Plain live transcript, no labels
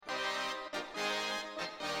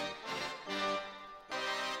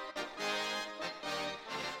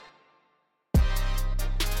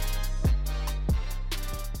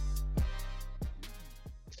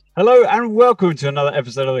Hello and welcome to another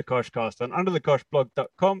episode of the Koshcast on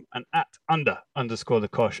underthekoshblog.com and at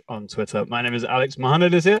under_the Kosh on Twitter. My name is Alex.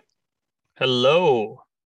 Mohammed is here. Hello.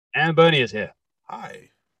 And Bernie is here.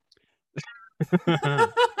 Hi.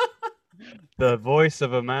 The voice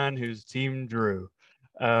of a man whose team drew.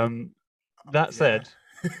 That said,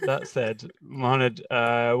 Mohammed,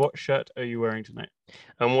 what shirt are you wearing tonight?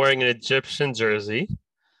 I'm wearing an Egyptian jersey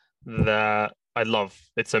that I love.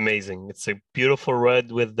 It's amazing. It's a beautiful red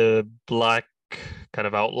with the black kind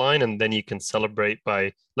of outline, and then you can celebrate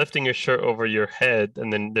by lifting your shirt over your head,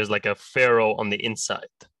 and then there's like a pharaoh on the inside.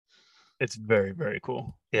 It's very, very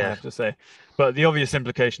cool, I Yeah. have to say. But the obvious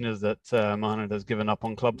implication is that Mohammed has given up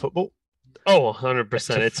on club football. Oh,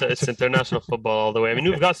 100%. It's international football all the way. I mean,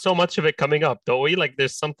 we've got so much of it coming up, don't we? Like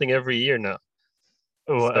there's something every year now.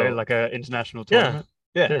 Or So- like an international tournament.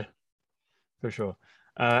 Yeah, for sure.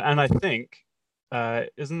 And I think,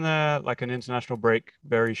 isn't there like an international break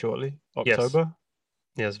very shortly? Yes. October?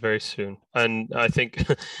 Yes, very soon. And I think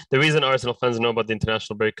the reason Arsenal fans know about the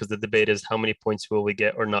international break because the debate is how many points will we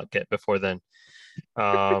get or not get before then.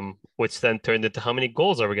 Which then turned into how many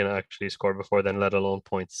goals are we going to actually score before then, let alone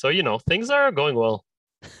points. So, things are going well.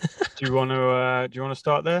 Do you want to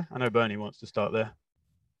start there? I know Bernie wants to start there.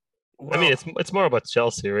 I mean, it's more about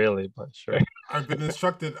Chelsea, really, but sure. I've been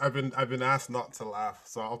instructed. I've been asked not to laugh,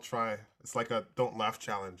 so I'll try. It's like a don't laugh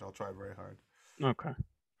challenge. I'll try very hard. Okay.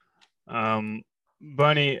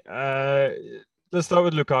 Bernie, let's start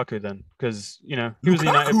with Lukaku then, because he was a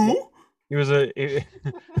United. Lukaku? He was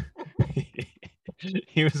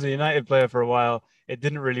he was a United player for a while. It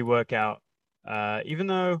didn't really work out, even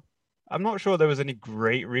though I'm not sure there was any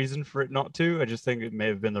great reason for it not to. I just think it may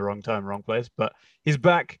have been the wrong time, wrong place. But he's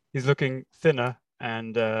back. He's looking thinner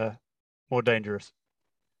and more dangerous.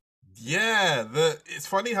 Yeah, it's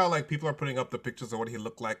funny how like people are putting up the pictures of what he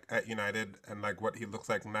looked like at United and like what he looks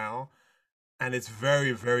like now, and it's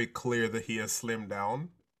very, very clear that he has slimmed down.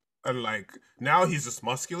 And like now he's just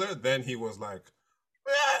muscular. Then he was like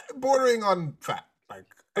bordering on fat. Like,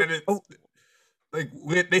 and it's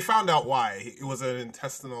they found out why it was an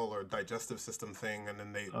intestinal or digestive system thing, and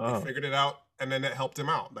then they figured it out, and then it helped him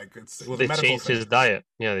out. Like it was They a medical changed thing. his diet.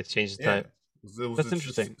 Yeah, they changed his diet. That's Just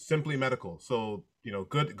interesting. simply medical. So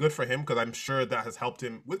good for him because I'm sure that has helped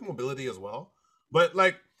him with mobility as well. But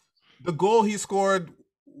like the goal he scored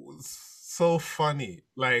was so funny.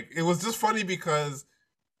 Like it was just funny because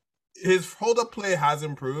his hold up play has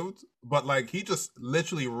improved, but like he just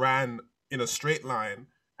literally ran in a straight line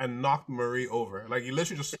and knocked Murray over. Like he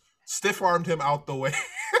literally just stiff armed him out the way.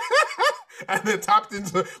 And then tapped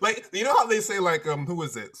into like how they say like who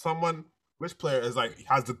is it? Which player is like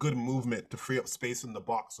has the good movement to free up space in the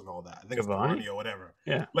box and all that? I think it's Cavani? Cavani or whatever.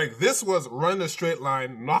 Yeah. Like this was run a straight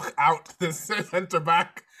line, knock out the center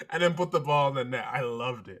back, and then put the ball in the net. I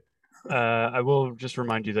loved it. I will just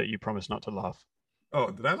remind you that you promised not to laugh. Oh,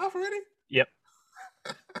 did I laugh already? Yep.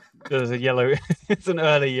 There's a yellow. It's an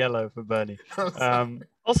early yellow for Bernie.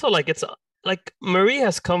 Also, like it's like Murray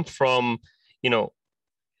has come from,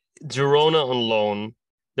 Girona on loan,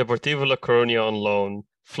 Deportivo La Coruña on loan,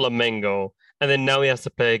 Flamengo, and then now he has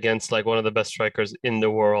to play against like one of the best strikers in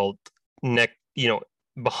the world,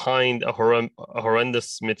 behind a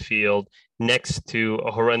horrendous midfield, next to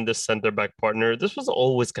a horrendous center back partner. This was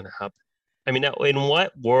always going to happen. I mean, in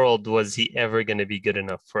what world was he ever going to be good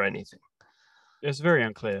enough for anything? It's very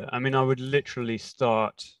unclear. I mean, I would literally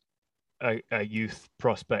start a youth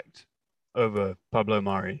prospect over Pablo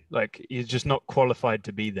Mari. Like he's just not qualified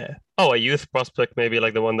to be there. Oh, a youth prospect, maybe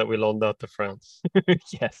like the one that we loaned out to France.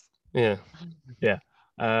 Yes. Yeah.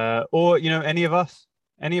 Or any of us,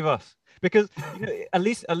 because at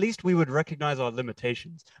least we would recognize our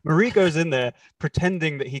limitations. Mari goes in there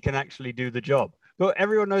pretending that he can actually do the job, but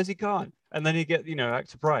everyone knows he can't, and then he act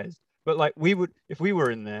surprised. But like we would, if we were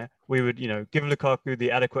in there, we would give Lukaku the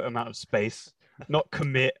adequate amount of space, not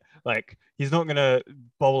commit. Like he's not gonna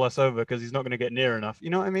bowl us over because he's not gonna get near enough. You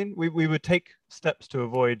know what I mean? We would take steps to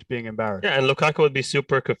avoid being embarrassed. Yeah, and Lukaku would be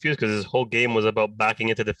super confused because his whole game was about backing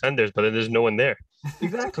into defenders, but then there's no one there.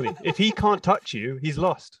 Exactly. If he can't touch you, he's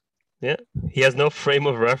lost. Yeah, he has no frame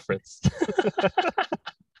of reference.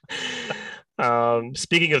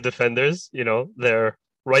 Speaking of defenders, their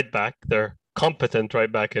right back, their competent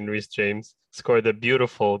right back in Reece James scored a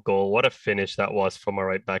beautiful goal. What a finish that was from a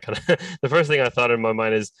right back. The first thing I thought in my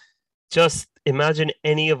mind is just imagine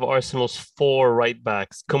any of Arsenal's 4 right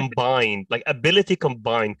backs combined, like ability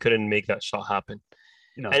combined, couldn't make that shot happen.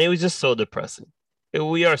 No. And it was just so depressing.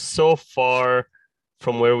 We are so far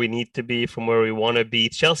from where we need to be, from where we want to be.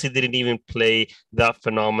 Chelsea didn't even play that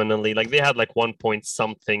phenomenally. Like they had like 1 point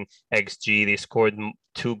something XG. They scored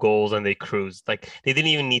 2 goals and they cruised. Like they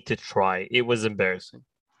didn't even need to try. It was embarrassing.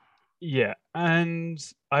 Yeah, and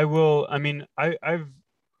I've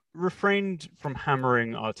refrained from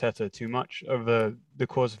hammering Arteta too much over the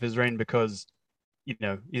course of his reign because,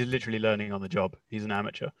 he's literally learning on the job. He's an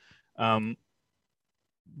amateur. Um,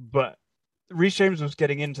 but Reece James was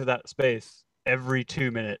getting into that space every 2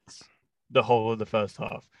 minutes, the whole of the first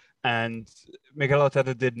half, and Mikel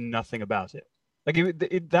Arteta did nothing about it. Like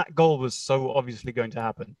that goal was so obviously going to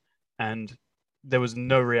happen, and there was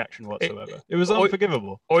no reaction whatsoever. It was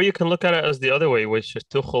unforgivable. Or you can look at it as the other way, which is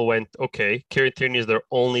Tuchel went, okay, Kieran Tierney is their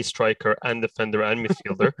only striker and defender and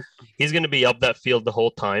midfielder. He's going to be up that field the whole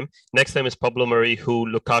time. Next time is Pablo Mari,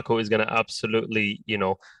 who Lukaku is going to absolutely,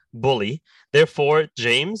 bully. Therefore,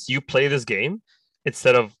 James, you play this game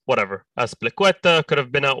instead of whatever. Azpilicueta could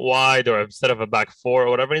have been out wide, or instead of a back four or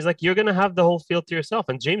whatever. And he's like, you're going to have the whole field to yourself.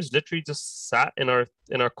 And James literally just sat in our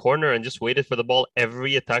corner and just waited for the ball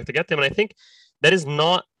every attack to get to him. And I think that is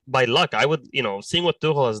not by luck. I would, seeing what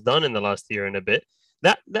Tuchel has done in the last year and a bit,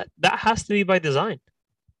 that has to be by design.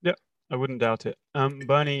 Yeah, I wouldn't doubt it.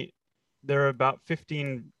 Bernie, there are about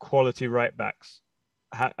 15 quality right backs.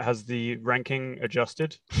 Has the ranking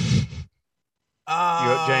adjusted? You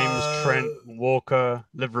got James, Trent, Walker,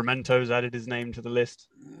 Livramento's added his name to the list.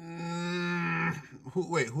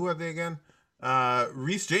 Who are they again?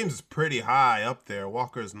 Reece James is pretty high up there.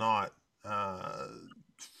 Walker's not.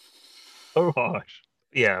 Oh harsh.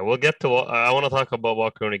 Yeah, we'll get to. I want to talk about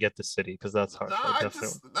Walker when we get to City because that's harsh.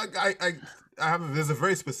 There's a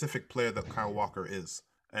very specific player that Kyle Walker is,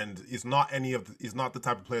 and he's not the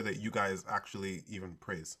type of player that you guys actually even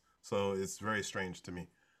praise. So it's very strange to me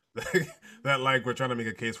that we're trying to make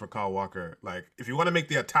a case for Kyle Walker. Like, if you want to make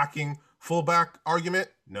the attacking fullback argument,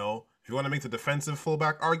 no. If you want to make the defensive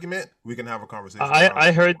fullback argument, we can have a conversation.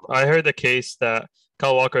 I heard the case that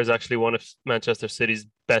Kyle Walker is actually one of Manchester City's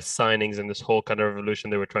best signings in this whole kind of revolution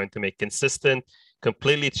they were trying to make. Consistent,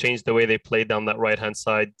 completely changed the way they play down that right-hand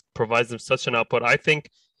side, provides them such an output. I think,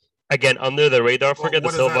 again, under the radar, forget the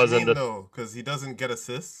Silvas and though, because he doesn't get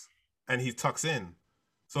assists and he tucks in.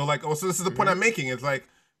 So, so this is the point I'm making. It's like,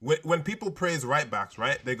 when people praise right-backs,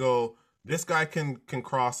 right, they go, this guy can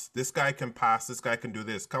cross, this guy can pass, this guy can do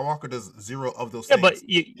this. Kyle Walker does zero of those things. But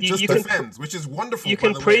he just defends, which is wonderful. You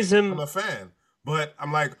can praise him. I'm a fan. But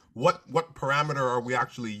I'm like, what parameter are we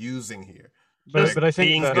actually using here? But I think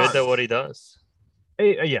being good at what he does.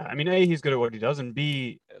 A, he's good at what he does, and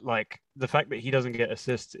B, the fact that he doesn't get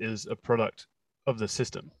assists is a product of the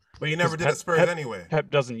system. But he never did at Spurs anyway. Pep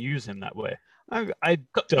doesn't use him that way. I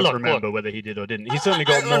don't remember whether he did or didn't. He certainly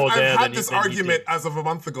got more there. I've had this argument as of a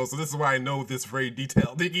month ago, so this is why I know this very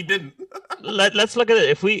detailed. He didn't. Let's look at it.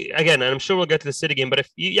 If we, again, and I'm sure we'll get to the City game, but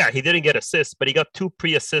he didn't get assists, but he got 2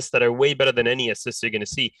 pre-assists that are way better than any assists you're going to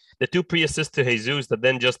see. The 2 pre-assists to Jesus that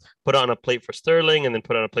then just put on a plate for Sterling and then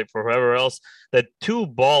put on a plate for whoever else. The 2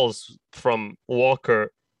 balls from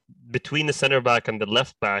Walker between the center back and the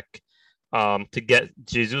left back to get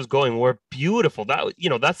Jesus going were beautiful.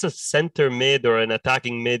 That's a center mid or an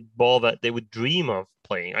attacking mid ball that they would dream of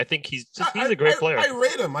playing. I think he's a great player. I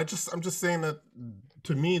rate him. I'm just saying that,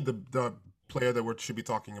 to me, the player that we should be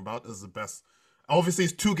talking about is the best. Obviously,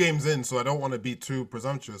 he's 2 games in, so I don't want to be too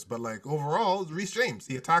presumptuous. But overall, Reece James,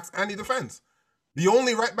 he attacks and he defends. The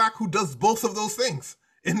only right back who does both of those things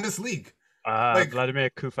in this league. Vladimir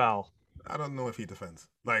Kufal. I don't know if he defends.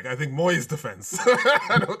 I think Moyes defends.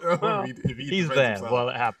 I don't know if he he's defends there himself. while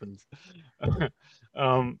it happens.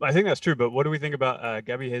 I think that's true, but what do we think about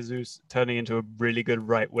Gabby Jesus turning into a really good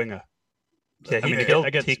right winger? Yeah,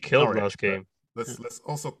 he killed last game. Let's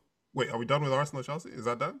also wait. Are we done with Arsenal Chelsea? Is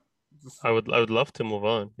that done? I would love to move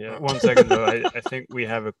on. Yeah. 1 second though. I think we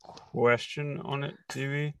have a question on it.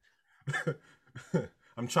 Do we?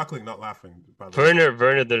 I'm chuckling, not laughing.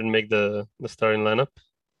 Werner didn't make the starting lineup.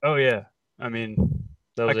 Oh yeah, I mean,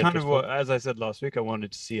 that was kind of, as I said last week, I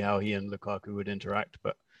wanted to see how he and Lukaku would interact,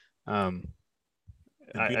 but I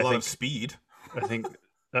think speed. I think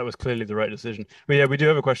that was clearly the right decision. But yeah, we do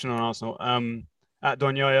have a question on Arsenal. At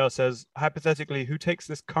Donyaya says, hypothetically, who takes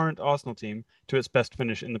this current Arsenal team to its best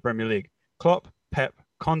finish in the Premier League? Klopp, Pep,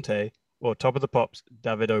 Conte, or top of the pops,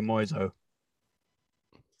 Davido Moiso?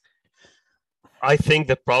 I think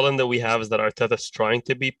the problem that we have is that Arteta's trying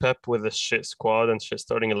to be Pep with a shit squad and shit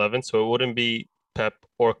starting 11, so it wouldn't be Pep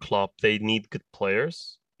or Klopp. They need good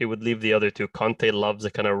players. It would leave the other two. Conte loves a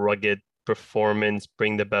kind of rugged performance,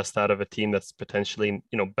 bring the best out of a team that's potentially,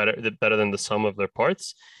 better than the sum of their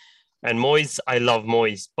parts. And Moyes, I love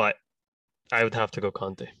Moyes, but I would have to go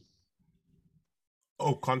Conte.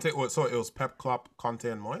 Oh, Conte. So it was Pep, Klopp, Conte,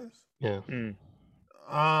 and Moyes. Yeah.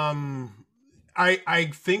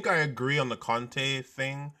 I think I agree on the Conte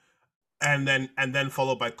thing, and then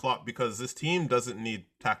followed by Klopp, because this team doesn't need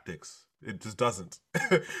tactics. It just doesn't.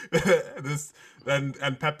 This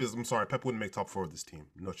and Pep is. I'm sorry, Pep wouldn't make top four of this team.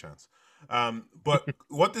 No chance. But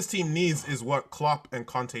what this team needs is what Klopp and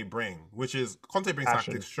Conte bring, which is Conte brings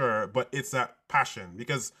Passion. tactics, sure, but it's that passion.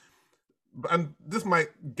 Because, and this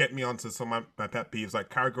might get me onto some of my pet peeves. Like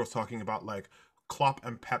Carragher was talking about like Klopp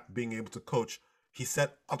and Pep being able to coach. He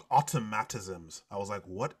said automatisms. I was like,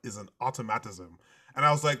 what is an automatism? And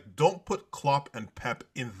I was like, don't put Klopp and Pep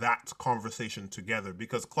in that conversation together,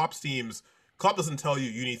 because Klopp doesn't tell you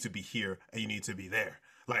you need to be here and you need to be there.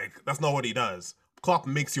 Like, that's not what he does. Klopp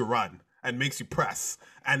makes you run and makes you press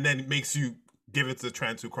and then makes you give it to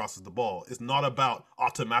Trent who crosses the ball. It's not about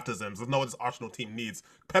automatisms. It's not what this Arsenal team needs.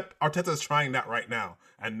 Pep Arteta is trying that right now,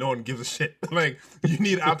 and no one gives a shit. Like, you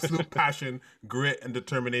need absolute passion, grit, and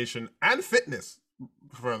determination, and fitness,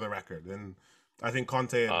 for the record. And I think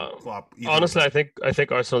Conte and Klopp. Honestly, I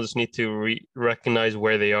think Arsenal just need to recognize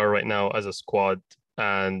where they are right now as a squad,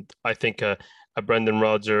 and I think a Brendan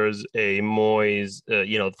Rodgers, a Moyes,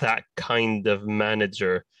 that kind of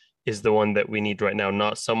manager is the one that we need right now,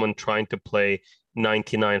 not someone trying to play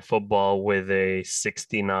 99 football with a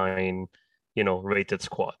 69, rated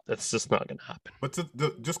squad. That's just not going to happen. But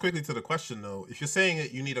just quickly to the question though, if you're saying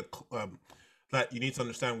it, you need that you need to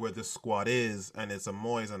understand where this squad is, and it's a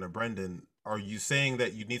Moyes and a Brendan. Are you saying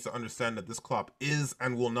that you need to understand that this Klopp is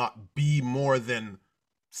and will not be more than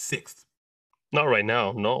sixth? Not right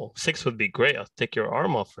now. No, sixth would be great. I'll take your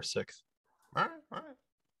arm off for sixth. All right.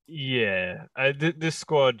 Yeah, this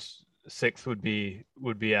squad sixth would be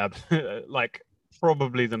like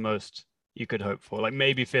probably the most you could hope for. Like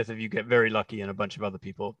maybe fifth if you get very lucky and a bunch of other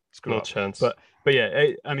people screw No up. chance. But yeah,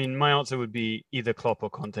 I mean, my answer would be either Klopp or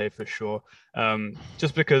Conte for sure.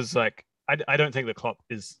 Just because like I don't think that Klopp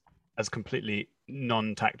is as completely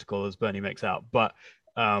non-tactical as Bernie makes out, but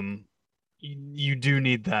you do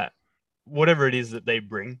need that, whatever it is that they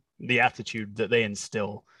bring, the attitude that they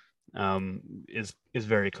instill. Is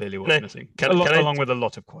very clearly what's missing, along with a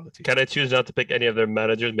lot of quality. Can I choose not to pick any of their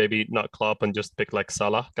managers? Maybe not Klopp, and just pick like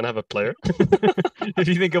Salah. Can I have a player? If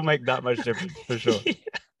you think it'll make that much difference, for sure. Yeah.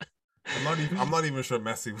 I'm not even sure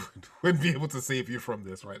Messi would be able to save you from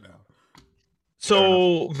this right now.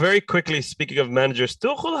 So very quickly, speaking of managers,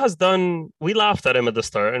 Tuchel has done. We laughed at him at the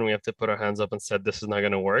start, and we have to put our hands up and said this is not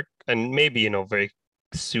going to work. And maybe very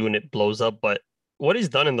soon it blows up. But what he's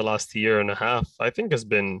done in the last year and a half, I think, has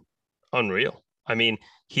been unreal. I mean,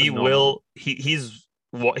 he got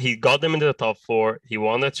them into the top four. He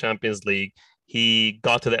won the Champions League. He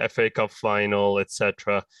got to the FA Cup final,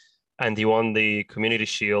 etc. And he won the Community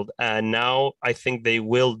Shield. And now I think they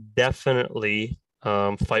will definitely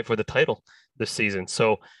fight for the title this season.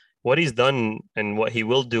 So what he's done and what he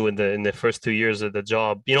will do in the first 2 years of the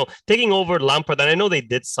job, taking over Lampard. And I know they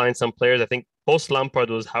did sign some players. I think post Lampard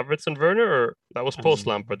was Havertz and Werner, or that was post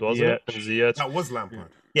Lampard, wasn't it? And Ziyech. That was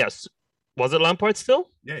Lampard. Yes. Was it Lampard still?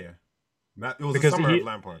 Yeah. It was because the summer of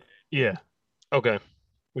Lampard. Yeah. Okay.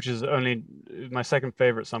 Which is only my second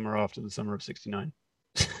favorite summer after the summer of '69.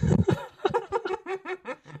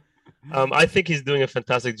 I think he's doing a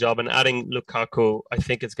fantastic job, and adding Lukaku, I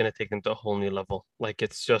think it's going to take them to a whole new level. Like,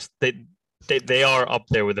 it's just they are up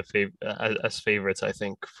there with as favorites. I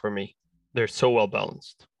think for me, they're so well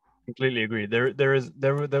balanced. Completely agree. There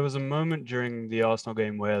was a moment during the Arsenal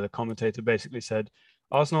game where the commentator basically said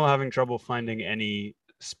Arsenal are having trouble finding any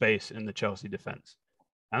space in the Chelsea defense.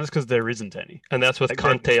 And that's because there isn't any. And that's with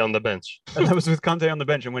Conte on the bench. And that was with Conte on the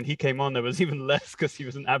bench. And when he came on, there was even less because he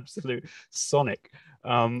was an absolute sonic.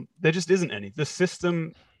 There just isn't any. The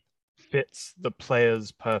system fits the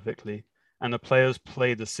players perfectly, and the players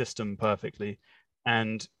play the system perfectly.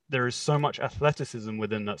 And there is so much athleticism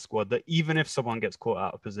within that squad that even if someone gets caught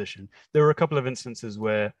out of position, there were a couple of instances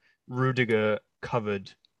where Rudiger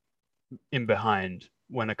covered in behind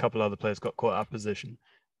when a couple other players got caught out of position.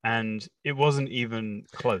 And it wasn't even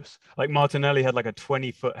close. Like Martinelli had like a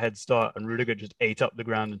 20-foot head start, and Rudiger just ate up the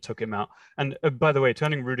ground and took him out. And by the way,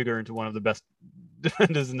 turning Rudiger into one of the best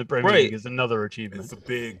defenders in the Premier League is another achievement. It's a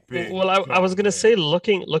big. Well, I was gonna say,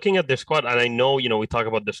 looking at their squad, and I know we talk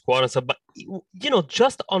about their squad and stuff, but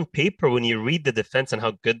just on paper, when you read the defense and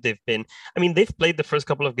how good they've been, I mean, they've played the first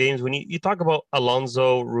couple of games. When you talk about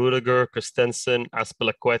Alonso, Rudiger, Christensen,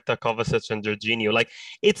 Azpilicueta, Kovacic, and Jorginho, like,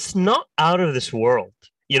 it's not out of this world.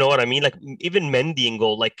 You know what I mean? Like, even Mendy in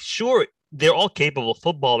goal, like, sure, they're all capable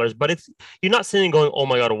footballers, but you're not sitting going, oh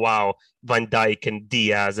my God, wow, Van Dijk and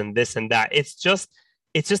Diaz and this and that. It's just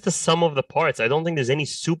the sum of the parts. I don't think there's any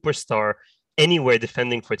superstar anywhere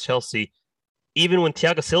defending for Chelsea even when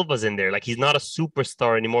Thiago Silva's in there, like he's not a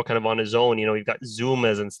superstar anymore, kind of on his own. You know, you've got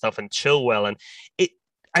Zumas and stuff and Chilwell, and it.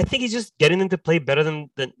 I think he's just getting them to play better than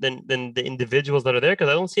the individuals that are there because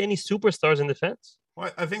I don't see any superstars in defense. Well,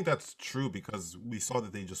 I think that's true because we saw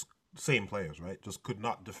that they just same players, right? Just could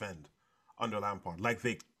not defend under Lampard. Like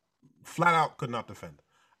they flat out could not defend,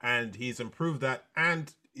 and he's improved that,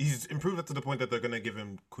 and he's improved it to the point that they're going to give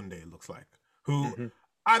him Kunde. It looks like who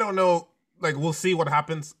I don't know. Like we'll see what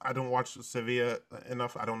happens. I don't watch Sevilla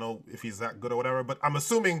enough. I don't know if he's that good or whatever. But I'm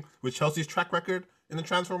assuming with Chelsea's track record in the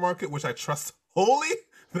transfer market, which I trust wholly,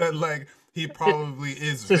 that like he probably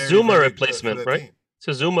is. It's a Zuma replacement, right? Team.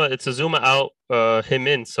 It's a Zuma out, him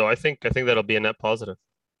in. So I think that'll be a net positive.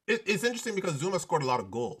 It's interesting because Zuma scored a lot of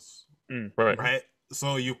goals, right?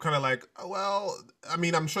 So you kind of like, well, I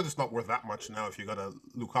mean, I'm sure it's not worth that much now if you got a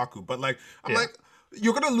Lukaku, but like, I'm like,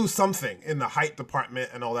 you're gonna lose something in the height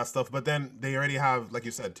department and all that stuff. But then they already have, like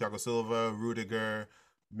you said, Thiago Silva, Rudiger.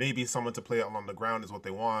 Maybe someone to play it on the ground is what they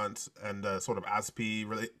want, and sort of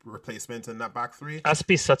Aspi replacement in that back three.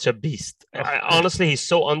 Aspi's such a beast. Honestly, he's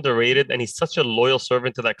so underrated, and he's such a loyal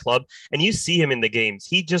servant to that club. And you see him in the games;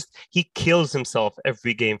 he kills himself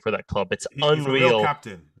every game for that club. It's unreal. He's a real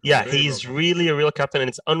captain. Yeah, he's really a real captain, and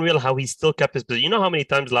it's unreal how he still kept his position. You know how many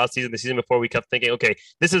times last season, the season before, we kept thinking, okay,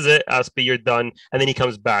 this is it, Aspi, you're done, and then he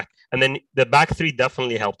comes back. And then the back three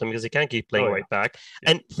definitely helped him because he can't keep playing right back.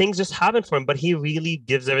 And things just happen for him, but he really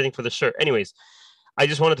gives everything for the shirt. Anyways, I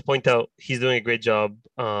just wanted to point out he's doing a great job,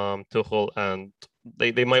 Tuchel, and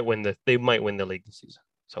they might win the league this season.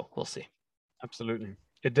 So we'll see. Absolutely.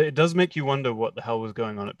 It does make you wonder what the hell was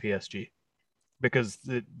going on at PSG. Because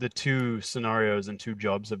the two scenarios and two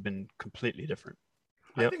jobs have been completely different.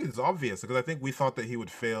 I think it's obvious because I think we thought that he would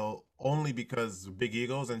fail only because big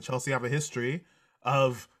egos, and Chelsea have a history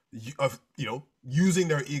of using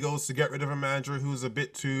their egos to get rid of a manager who's a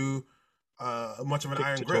bit too much of an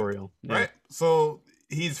iron grip, right? So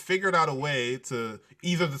he's figured out a way to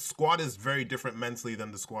either the squad is very different mentally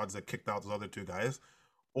than the squads that kicked out those other two guys,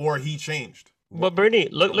 or he changed. But Bernie,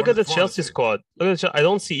 look at the Chelsea squad. I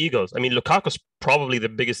don't see egos. I mean, Lukaku's probably the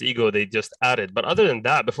biggest ego they just added. But other than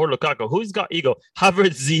that, before Lukaku, who's got ego?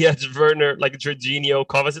 Havertz, Ziyech, Werner, like Jorginho,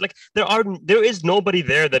 Kovacic. Like there is nobody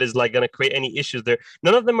there that is like going to create any issues there.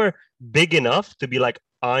 None of them are big enough to be like,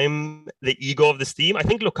 I'm the ego of this team. I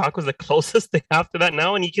think Lukaku's the closest thing after that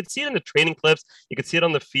now. And you can see it in the training clips. You can see it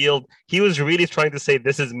on the field. He was really trying to say,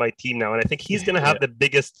 this is my team now. And I think he's going to have the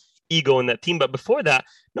biggest ego in that team. But before that,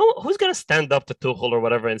 who's going to stand up to Tuchel or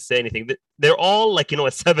whatever and say anything? They're all like,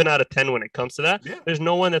 a 7 out of 10 when it comes to that. Yeah. There's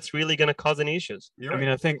no one that's really going to cause any issues. I mean,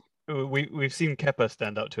 I think we've seen Kepa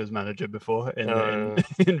stand up to his manager before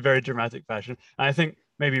in very dramatic fashion. And I think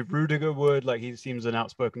maybe Rudiger would, like he seems an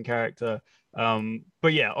outspoken character.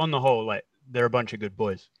 But yeah, on the whole, like they're a bunch of good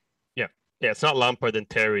boys. Yeah. Yeah. It's not Lampard and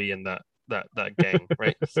Terry and that gang,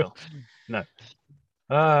 right? So no.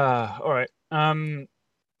 All right.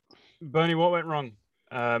 Bernie, what went wrong?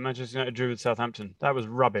 Manchester United drew with Southampton. That was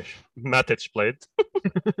rubbish. Matic played.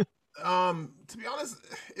 To be honest,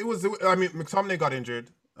 it was. I mean, McTominay got injured,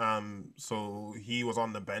 so he was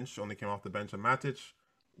on the bench. Only came off the bench, and Matic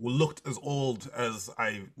looked as old as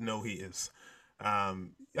I know he is. I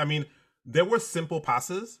mean, there were simple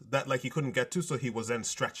passes that like he couldn't get to, so he was then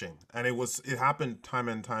stretching, and it happened time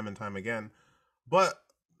and time again. But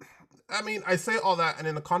I mean, I say all that, and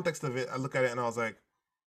in the context of it, I look at it and I was like,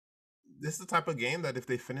 this is the type of game that if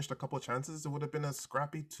they finished a couple of chances, it would have been a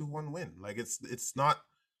scrappy 2-1 win. Like it's not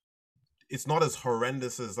as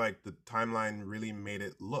horrendous as like the timeline really made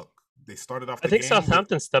it look. They started off. I think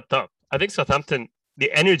Southampton stepped up. I think Southampton,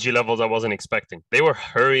 the energy levels I wasn't expecting. They were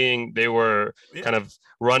hurrying. They were kind of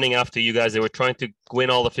running after you guys. They were trying to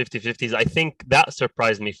win all the 50-50s. I think that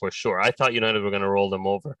surprised me for sure. I thought United were going to roll them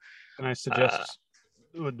over. Can I suggest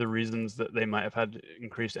the reasons that they might have had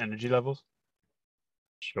increased energy levels?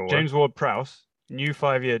 Sure. James Ward-Prowse, new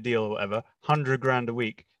 5-year deal or whatever, $100,000 a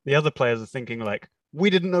week. The other players are thinking like,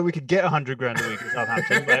 we didn't know we could get $100,000 a week at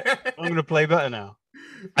Southampton, but I'm going to play better now.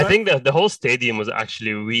 I think that the whole stadium was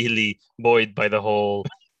actually really buoyed by the whole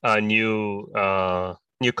new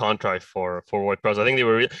contract for Ward-Prowse. I think they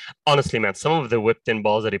were honestly, man, some of the whipped in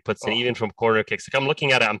balls that he puts in, even from corner kicks. Like I'm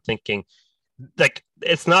looking at it, I'm thinking, like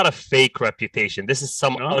it's not a fake reputation. This is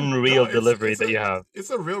some unreal delivery that you have.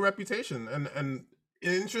 It's a real reputation, and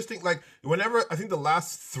interesting. Like whenever I think the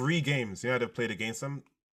last 3 games United have played against him,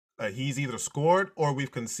 he's either scored or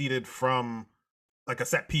we've conceded from like a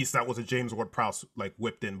set piece that was a James Ward-Prowse like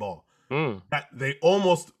whipped in ball. That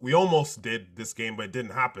we almost did this game, but it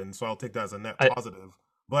didn't happen. So I'll take that as a net positive.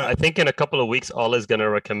 But I think in a couple of weeks, Ole is going to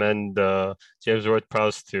recommend James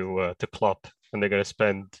Ward-Prowse to Klopp and they're gonna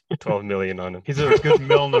spend 12 million on him. He's a good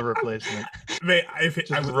Milner replacement. Mate,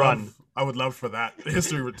 Just run. I would love for that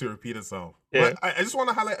history to repeat itself. Yeah. But I just want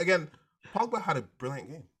to highlight again, Pogba had a brilliant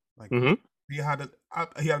game. Like Mhm. he had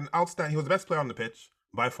an outstanding. He was the best player on the pitch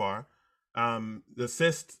by far. The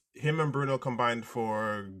assist, him and Bruno combined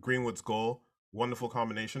for Greenwood's goal. Wonderful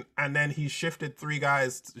combination. And then he shifted three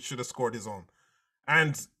guys, should have scored his own.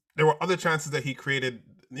 And there were other chances that he created.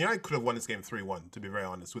 United could have won this game 3-1, to be very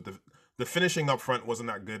honest. With the finishing up front wasn't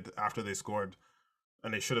that good after they scored.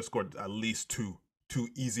 And they should have scored at least two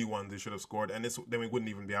easy ones they should have scored. And then we wouldn't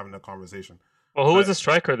even be having a conversation. Well, who was the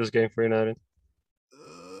striker this game for United?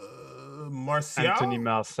 Martial? Anthony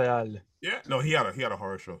Martial. Yeah. No, he had a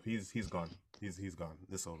horror show. He's gone. He's gone.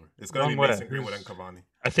 It's over. It's gonna Gone be where? Mason Greenwood and Cavani.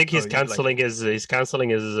 I think he's he's like- canceling he's canceling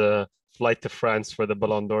his flight to France for the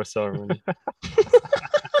Ballon d'Or ceremony.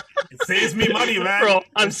 It saves me money, man. Bro,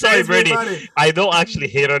 I'm It sorry, saves me Brady. money. I don't actually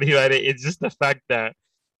hate on United. It's just the fact that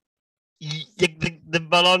the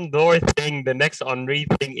Ballon d'Or thing, the next Henry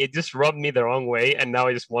thing, it just rubbed me the wrong way, and now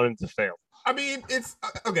I just want him to fail. I mean, it's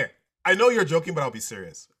okay. I know you're joking, but I'll be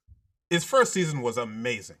serious. His first season was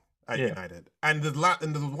amazing at Yeah. United, and the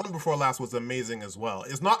one before last was amazing as well.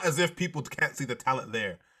 It's not as if people can't see the talent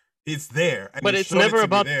there. It's there, and But he it's showed it never to be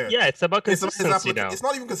about there. it's about It's consistency now. It's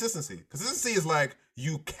not even consistency. Consistency is like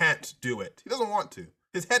you can't do it. He doesn't want to.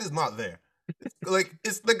 His head is not there.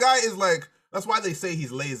 It's the guy is like. That's why they say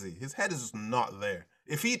he's lazy. His head is just not there.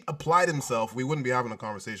 If he applied himself, we wouldn't be having a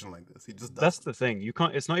conversation like this. He just doesn't. That's the thing. You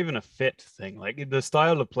can't. It's not even a fit thing. Like the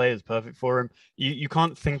style of play is perfect for him. You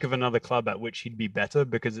can't think of another club at which he'd be better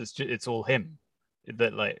because it's all him.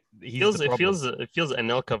 That like he's the It feels problem.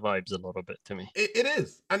 Anelka vibes a little bit to me. It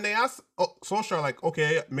is. And they asked Solskjaer, like,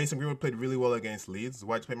 okay, Mason Greenwood played really well against Leeds.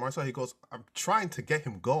 Why'd you play Marcel? He goes, I'm trying to get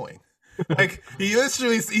him going. Like he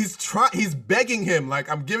literally he's begging him, like,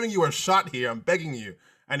 I'm giving you a shot here, I'm begging you.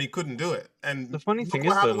 And he couldn't do it. And The funny look thing what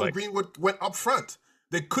is, though, happened when like- Greenwood went up front.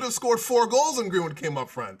 They could have scored 4 goals when Greenwood came up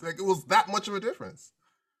front. Like it was that much of a difference.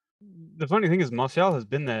 The funny thing is Martial has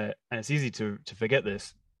been there, and it's easy to forget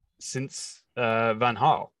this since Van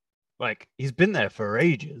Gaal. Like he's been there for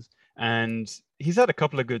ages, and he's had a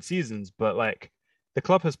couple of good seasons, but like the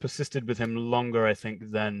club has persisted with him longer, I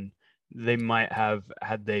think, than they might have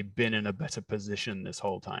had they been in a better position this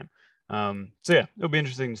whole time. So yeah, it'll be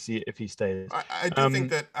interesting to see if he stays. I do think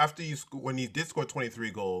that after when he did score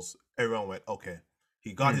 23 goals, everyone went, okay,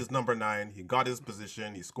 he got his number 9, he got his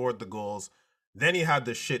position, he scored the goals. Then he had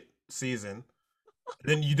the shit season.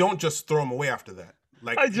 Then you don't just throw him away after that.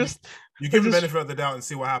 Like you give him the benefit of the doubt and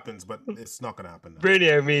see what happens, but it's not going to happen now.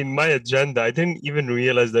 Brady, I mean, my agenda. I didn't even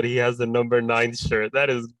realize that he has the number 9 shirt. That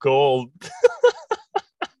is gold.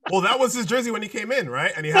 Well, that was his jersey when he came in,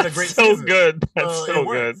 right? And he had a great so season. good. That's It so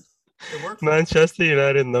worked. good. It worked. Manchester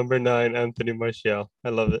United number 9, Anthony Martial. I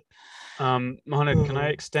love it. Mohamed, can I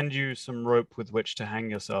extend you some rope with which to hang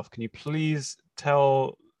yourself? Can you please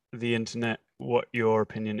tell the internet what your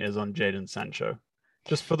opinion is on Jadon Sancho?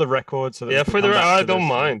 Just for the record, so that we Yeah, can for the come back I to don't this.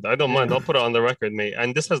 mind. I don't mind. I'll put it on the record, mate.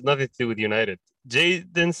 And this has nothing to do with United.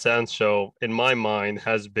 Jadon Sancho, in my mind,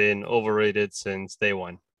 has been overrated since day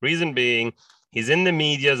one. Reason being, he's in the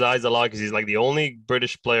media's eyes a lot because he's like the only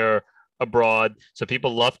British player abroad. So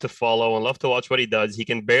people love to follow and love to watch what he does. He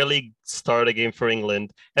can barely start a game for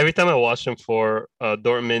England. Every time I watch him for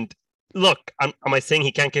Dortmund, look, am I saying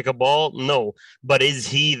he can't kick a ball? No. But is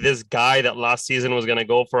he this guy that last season was going to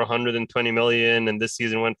go for 120 million and this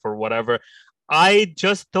season went for whatever? I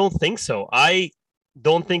just don't think so. I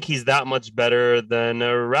don't think he's that much better than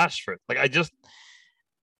Rashford. Like I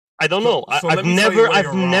don't know. So I've let me tell you where I've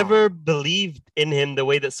you're wrong. never believed in him the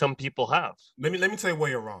way that some people have. Let me tell you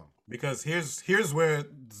where you're wrong, because here's where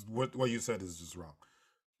what you said is just wrong.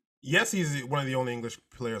 Yes, he's one of the only English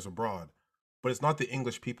players abroad, but it's not the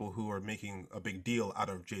English people who are making a big deal out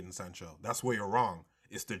of Jadon Sancho. That's where you're wrong.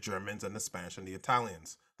 It's the Germans and the Spanish and the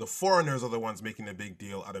Italians. The foreigners are the ones making a big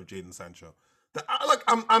deal out of Jadon Sancho.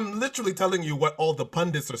 I'm literally telling you what all the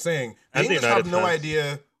pundits are saying. The And the English have United no fans.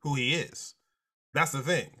 idea who he is. That's the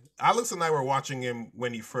thing. Alex and I were watching him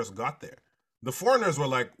when he first got there. The foreigners were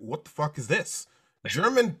like, what the fuck is this?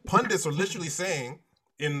 German pundits are literally saying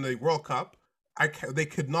in the World Cup, they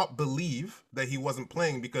could not believe that he wasn't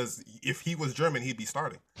playing because if he was German, he'd be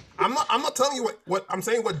starting. I'm not telling you what I'm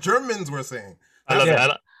saying, what Germans were saying. I love Yeah.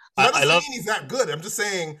 it. That I doesn't love mean he's that good. I'm just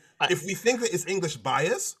saying, if we think that it's English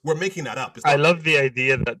bias, we're making that up. It's I not- love the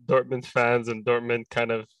idea that Dortmund fans and Dortmund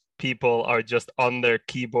kind of people are just on their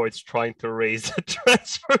keyboards trying to raise the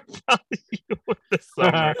transfer value of the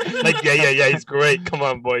summer. Like, yeah, he's great. Come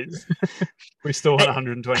on, boys. We still want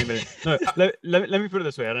 120 million. No, let me put it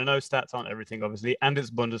this way. And I know stats aren't everything, obviously, and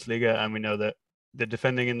it's Bundesliga, and we know that the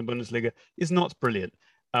defending in the Bundesliga is not brilliant.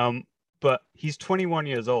 But he's 21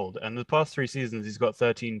 years old, and the past 3 seasons, he's got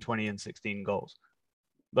 13, 20, and 16 goals.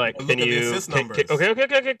 Like, Look at the assist numbers.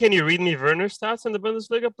 Okay. Can you read me Werner's stats in the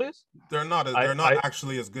Bundesliga, please? They're not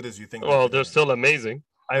actually as good as you think. Well, they're still amazing.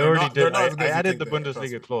 I added the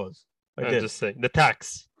Bundesliga clause. I'm just saying the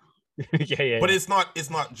tax. yeah. But it's not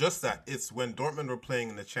just that. It's when Dortmund were playing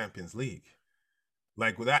in the Champions League.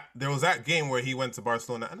 Like with that, there was that game where he went to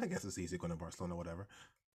Barcelona, and I guess it's easy going to Barcelona, whatever.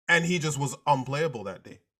 And he just was unplayable that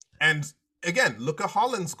day. And again, look at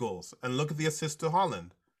Haaland's goals and look at the assist to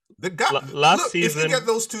Haaland. The guy, season, if you get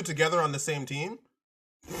those two together on the same team.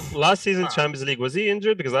 Last season, Champions League, was he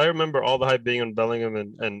injured? Because I remember all the hype being on Bellingham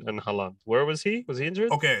and Haaland. Where was he? Was he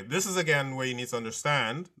injured? Okay, this is again where you need to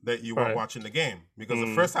understand that you weren't watching the game. Because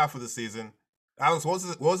the first half of the season, Alex, what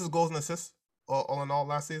was his goals and assists all in all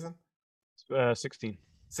last season? 16.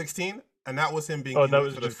 16? And that was him being for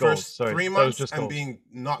the first 3 months and being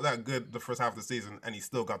not that good the first half of the season, and he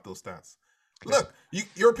still got those stats. Okay. Look,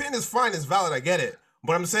 your opinion is fine, it's valid, I get it.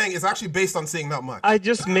 But I'm saying it's actually based on seeing that much. I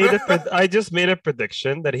just made a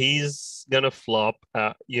prediction that he's gonna flop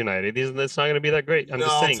at United. It's not gonna be that great.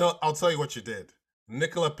 I'll tell you what you did.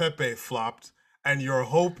 Nicola Pepe flopped, and you're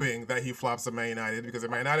hoping that he flops at Man United because a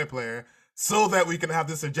Man United player, so that we can have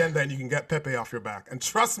this agenda and you can get Pepe off your back. And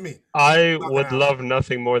trust me, I would love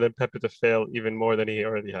nothing more than Pepe to fail even more than he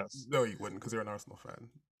already has. No, you wouldn't, because you're an Arsenal fan.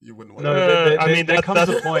 You wouldn't want to. There comes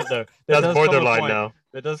a point, though. That's borderline now.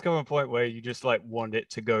 There does come a point where you just like want it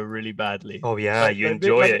to go really badly. Oh yeah, you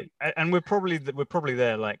enjoy it. And we're probably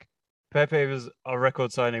there. Like, Pepe was a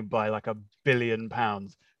record signing by like £1 billion,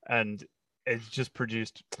 and it's just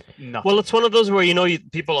produced nothing. Well, it's one of those where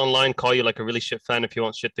people online call you like a really shit fan if you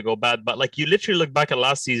want shit to go bad. But like, you literally look back at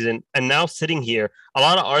last season, and now sitting here, a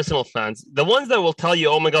lot of Arsenal fans, the ones that will tell you,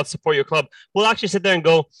 "Oh my God, support your club," will actually sit there and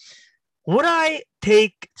go, "Would I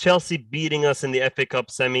take Chelsea beating us in the FA Cup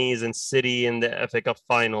semis and City in the FA Cup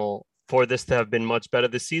final for this to have been much better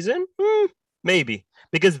this season? Maybe."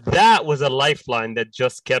 Because that was a lifeline that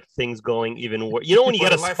just kept things going even worse. You know, when you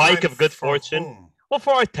get a spike of good fortune. Home. Well,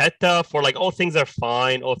 for Arteta, for like, oh, things are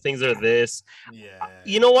fine, oh, things are this. Yeah.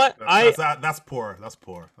 You know what? That's poor.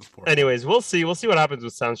 Anyways, we'll see. We'll see what happens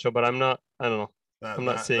with Sancho, but I don't know. I'm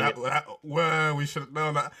not seeing it. Well, we should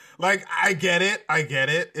know that. Like, I get it.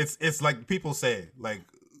 It's like people say, like,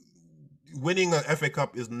 winning an FA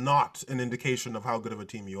Cup is not an indication of how good of a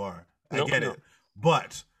team you are. I get it.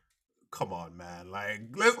 But come on, man. Like,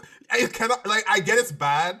 I get it's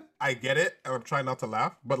bad. I get it. And I'm trying not to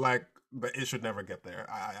laugh, but it should never get there.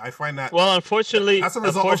 I find that. Well, unfortunately, that's a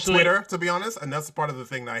result of Twitter, to be honest, and that's part of the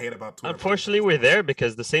thing that I hate about Twitter. Unfortunately, we're there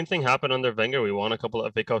because the same thing happened under Wenger. We won a couple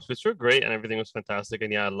of FA Cups, which were great, and everything was fantastic,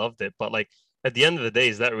 and yeah, I loved it. But like, at the end of the day,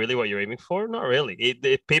 is that really what you're aiming for? Not really.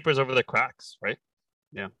 It papers over the cracks, right?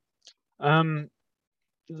 Yeah.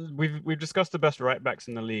 We've discussed the best right backs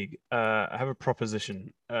in the league. I have a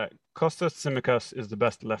proposition. Kostas Tsimikas is the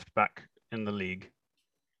best left back in the league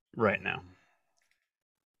right now.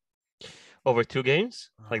 Over 2 games?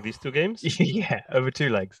 Like these 2 games? Yeah, over 2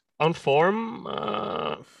 legs. On form,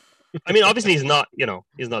 I mean, obviously he's not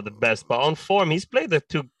the best, but on form, he's played the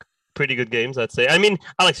 2 pretty good games, I'd say. I mean,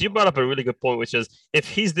 Alex, you brought up a really good point, which is, if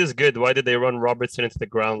he's this good, why did they run Robertson into the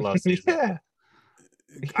ground last season? Yeah.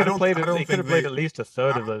 He could have played at least a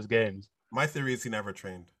third of those games. My theory is he never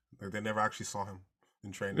trained. Like, they never actually saw him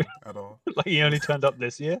in training at all. Like, he only turned up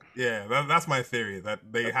this year? Yeah, that's my theory, that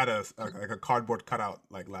they had a cardboard cutout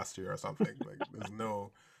like last year or something. Like, there's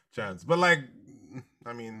no chance. But like,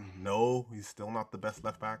 I mean, no, he's still not the best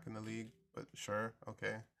left back in the league, but sure,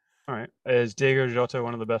 okay. All right. Is Diego Jota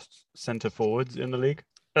one of the best center forwards in the league?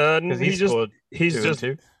 He's just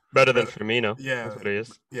better than Firmino. Yeah, that's what he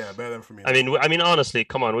is. Yeah, better than Firmino. I mean, honestly,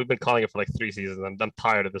 come on, we've been calling it for like 3 seasons. I'm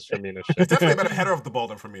tired of this Firmino shit. He's definitely a better header of the ball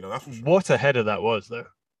than Firmino. That's for sure. What a header that was, though.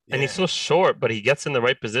 Yeah. And he's so short, but he gets in the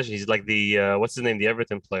right position. He's like the what's his name, the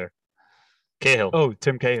Everton player, Cahill. Oh,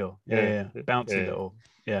 Tim Cahill. Yeah. Bouncy little.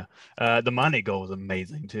 Yeah. The Mane goal was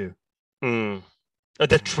amazing too.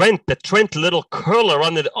 The Trent little curler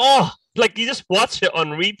on the like, you just watch it on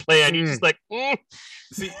replay and you're just like,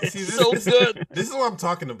 See, it's so good. This is what I'm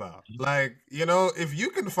talking about. Like, if you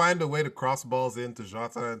can find a way to cross balls into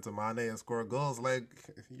Jota and to Mane and score goals, like,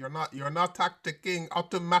 you're not tacticking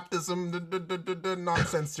automatism the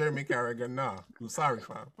nonsense, Jeremy Carragher. No, I'm sorry,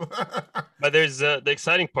 fam. But there's the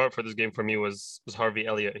exciting part for this game for me was Harvey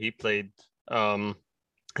Elliott. He played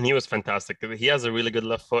and he was fantastic. He has a really good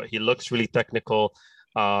left foot. He looks really technical.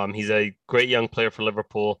 He's a great young player for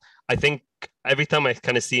Liverpool. I think every time I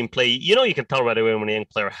kind of see him play, you can tell right away when a young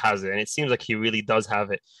player has it, and it seems like he really does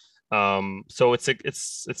have it. So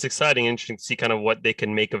it's exciting, interesting to see kind of what they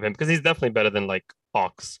can make of him because he's definitely better than like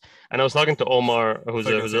Ox. And I was talking to Omar, who's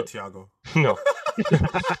a Thiago. no,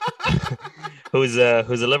 who's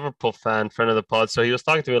a Liverpool fan, friend of the pod. So he was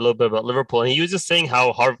talking to me a little bit about Liverpool, and he was just saying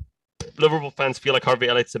how Liverpool fans feel like Harvey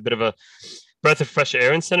Elliott's a bit of a breath of fresh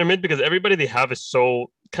air in center mid because everybody they have is so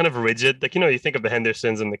kind of rigid. Like you think of the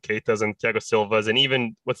Hendersons and the Keitas and Thiago Silvas, and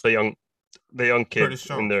even what's the young kid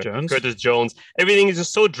in there, Curtis Jones. Everything is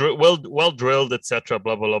just so well drilled, etc.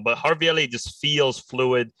 Blah blah blah. But Harvey Elliott just feels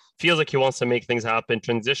fluid, feels like he wants to make things happen,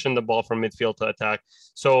 transition the ball from midfield to attack.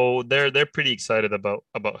 So they're pretty excited about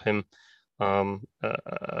him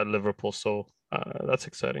at Liverpool. So that's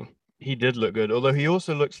exciting. He did look good, although he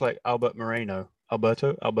also looks like Alberto.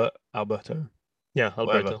 Yeah,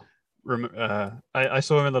 Alberto. I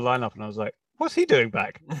saw him in the lineup and I was like, what's he doing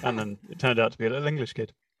back? And then it turned out to be a little English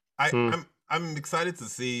kid. I'm excited to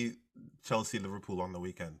see Chelsea Liverpool on the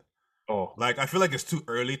weekend. Oh, like I feel like it's too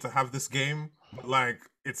early to have this game, but like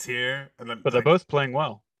it's here, but they're both playing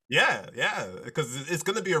well. Yeah, because it's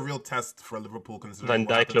going to be a real test for Liverpool considering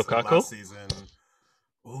Van Dijk, Lukaku last season.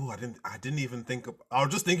 Oh, I didn't even think of. I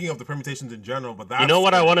was just thinking of the permutations in general, but that's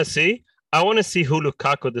what I want to see. I want to see who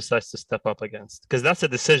Lukaku decides to step up against because that's a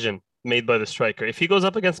decision made by the striker. If he goes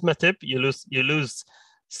up against Matip, you lose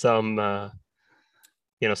some.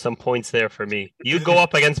 Some points there for me. You go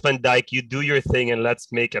up against Van Dijk, you do your thing, and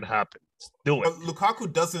let's make it happen. Just do it. But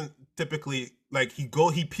Lukaku doesn't typically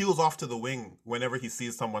he peels off to the wing whenever he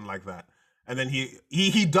sees someone like that, and then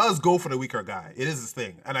he does go for the weaker guy. It is his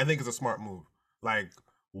thing, and I think it's a smart move. Like,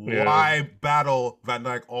 why battle Van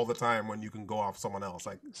Dijk all the time when you can go off someone else?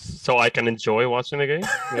 Like, so I can enjoy watching the game.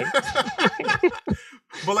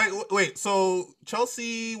 But wait, so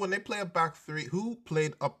Chelsea when they play a back three, who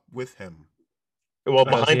played up with him? Well,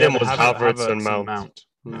 behind him was Havertz and Mount.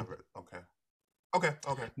 Okay.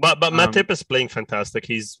 But Matip is playing fantastic.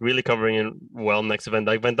 He's really covering in well next to Van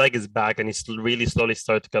Dijk. Van Dijk is back, and he's really slowly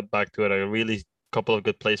started to get back to it. A really couple of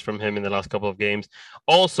good plays from him in the last couple of games.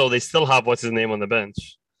 Also, they still have what's his name on the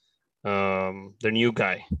bench. Their new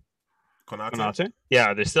guy, Konate.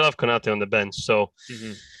 Yeah, they still have Konate on the bench. So.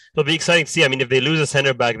 It'll be exciting to see. I mean, if they lose a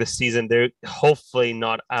center back this season, they're hopefully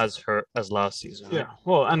not as hurt as last season. Yeah,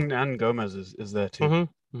 well, and Gomez is there too.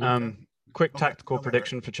 Quick tactical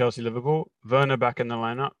prediction for Chelsea Liverpool: Werner back in the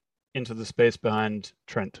lineup, into the space behind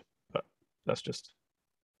Trent. But that's just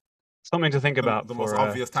something to think about. The most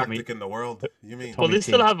obvious tactic in the world. You mean? Well, they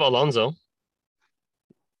still have Alonso.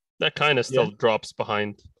 That kind of still drops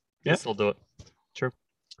behind. They still do it. True.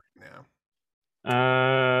 Yeah.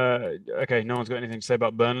 Okay, no one's got anything to say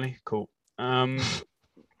about Burnley. Cool. Oh,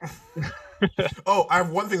 I have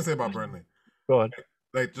one thing to say about Burnley. Go on.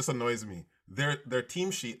 Like, just annoys me. Their team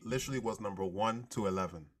sheet literally was number 1 to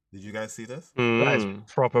 11. Did you guys see this? That is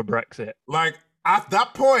proper Brexit. Like, at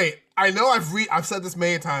that point, I know I've said this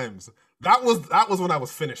many times. That was when I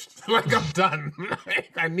was finished. Like, I'm done.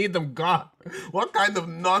 I need them gone. What kind of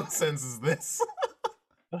nonsense is this?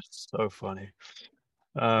 That's so funny.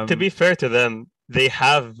 To be fair to them, they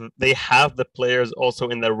have the players also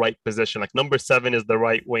in the right position. Like number 7 is the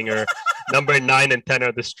right winger, number 9 and 10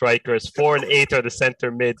 are the strikers, 4 and 8 are the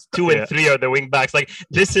center mids, 2 and 3 are the wing backs. Like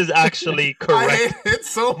this is actually correct. I hate it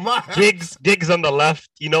so much. Giggs on the left,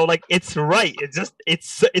 like it's right.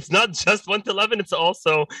 It's not just 1 to 11. It's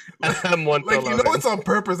also 1 to 11. It's on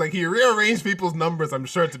purpose. Like he rearranged people's numbers. I'm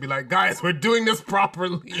sure to be like, guys, we're doing this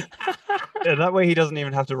properly. Yeah, that way he doesn't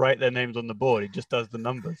even have to write their names on the board. He just does the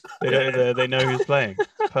numbers. They know who's playing.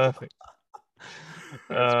 Perfect.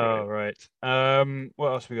 Oh, right. What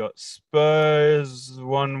else we got? Spurs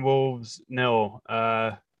 1, Wolves 0.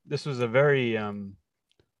 This was a very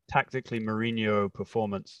tactically Mourinho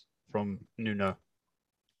performance from Nuno.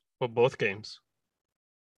 For both games.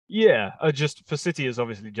 Yeah, just for City is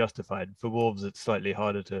obviously justified. For Wolves, it's slightly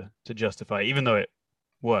harder to justify, even though it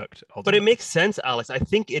worked. Ultimately. But it makes sense, Alex. I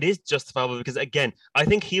think it is justifiable because, again, I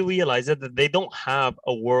think he realized that they don't have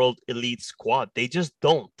a world elite squad. They just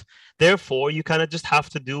don't. Therefore, you kind of just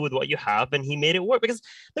have to do with what you have, and he made it work. Because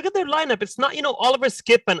look at their lineup. It's not, Oliver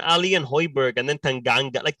Skip and Ali and Højbjerg and then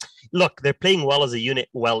Tanganga. Like, look, they're playing well as a unit,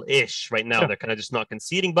 well-ish right now. Yeah. They're kind of just not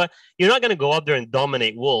conceding. But you're not going to go out there and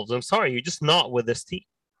dominate Wolves. I'm sorry. You're just not with this team.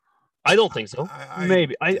 I don't think so.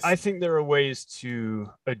 Maybe. I think there are ways to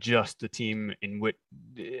adjust the team in which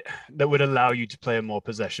that would allow you to play a more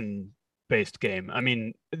possession based game. I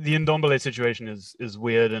mean, the Ndombele situation is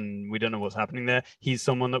weird, and we don't know what's happening there. He's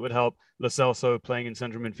someone that would help. Lo Celso playing in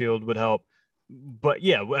central midfield would help. But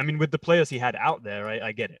yeah, I mean, with the players he had out there,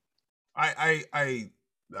 I get it.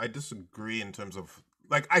 I disagree in terms of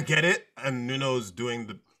like I get it, and Nuno's doing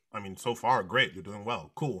the. I mean, so far great. You're doing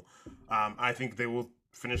well, cool. I think they will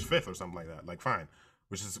finish 5th or something like that. Like fine,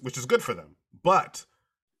 which is good for them. But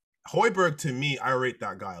Højbjerg, to me, I rate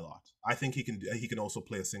that guy a lot. I think he can also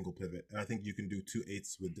play a single pivot, and I think you can do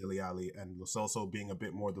 2/8 with Dele Alli and Lo Celso being a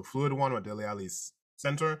bit more the fluid one with Dele Alli's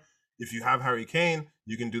center. If you have Harry Kane,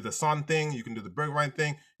 you can do the Son thing, you can do the Bergwijn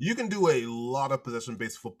thing, you can do a lot of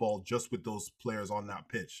possession-based football just with those players on that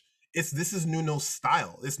pitch. This is Nuno's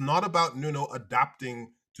style. It's not about Nuno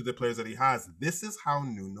adapting to the players that he has. This is how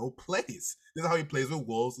Nuno plays. This is how he plays with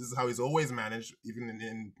Wolves. This is how he's always managed, even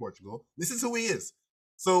in Portugal. This is who he is.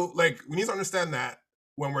 So, like, we need to understand that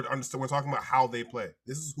when we're talking about how they play.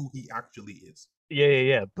 This is who he actually is.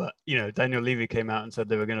 Yeah. But, Daniel Levy came out and said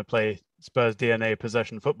they were going to play Spurs DNA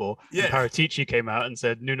possession football. Yeah. And Paratici came out and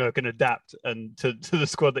said Nuno can adapt and to the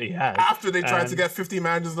squad that he has. After they tried to get 50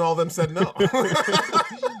 managers and all of them said no.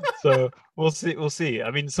 So we'll see.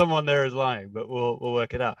 I mean, someone there is lying, but we'll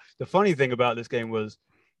work it out. The funny thing about this game was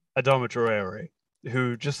Adama Traore,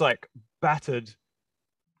 who just like battered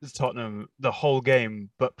Tottenham the whole game,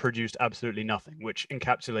 but produced absolutely nothing, which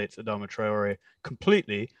encapsulates Adama Traore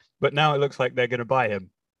completely. But now it looks like they're going to buy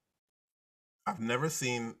him. I've never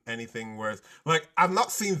seen anything worse. Like, I've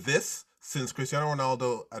not seen this since Cristiano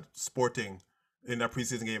Ronaldo at Sporting in that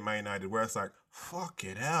preseason game at Man United, where it's like, fuck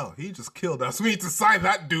it, hell, he just killed us. We need to sign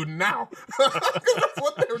that dude now. Because that's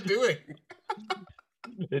what they're doing.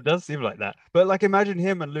 It does seem like that. But, like, imagine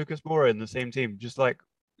him and Lucas Moura in the same team, just like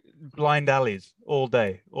blind alleys all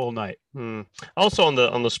day, all night. Also, on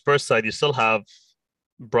the Spurs side, you still have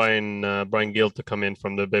Brian Gill to come in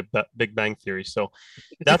from the Big Bang Theory, so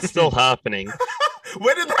that's still happening.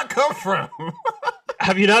 Where did that come from?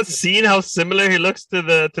 Have you not seen how similar he looks to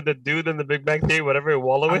the dude in the Big Bang Theory, whatever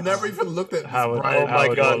Wolowitz? I never even looked at Howard. Oh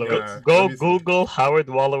my god! Go Google Howard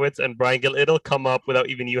Wolowitz and Brian Gill. It'll come up without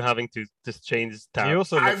even you having to just change tab. He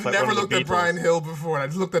also I've like never looked at Brian Hill before, and I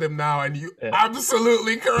just looked at him now, and you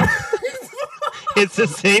absolutely correct. It's the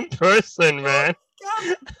same person, man.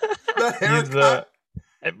 The haircut.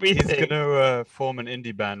 Everything. He's going to form an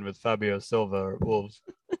indie band with Fabio Silva at Wolves.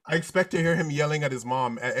 I expect to hear him yelling at his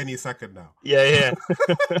mom at any second now. Yeah.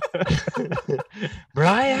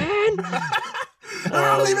 Brian!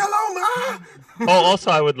 Leave me alone, man!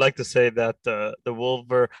 Also, I would like to say that the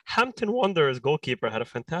Wolverhampton Wanderers goalkeeper had a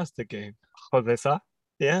fantastic game. Jose Sa?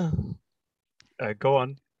 Yeah. Go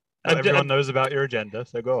on. Everyone knows about your agenda,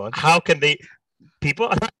 so go on. How can they...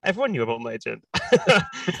 Everyone knew about my agenda.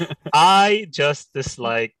 I just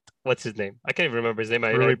disliked, what's his name? I can't even remember his name.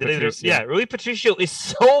 Rui Patricio. Yeah, Rui Patricio is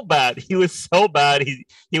so bad. He was so bad.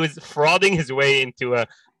 He was frauding his way into a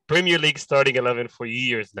Premier League starting 11 for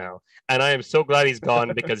years now. And I am so glad he's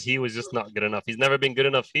gone because he was just not good enough. He's never been good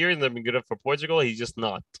enough here. He's never been good enough for Portugal. He's just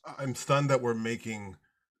not. I'm stunned that we're making...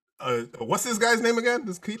 what's this guy's name again?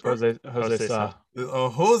 This keeper? Jose Sa.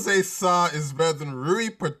 Jose Sa is better than Rui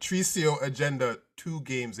Patricio agenda 2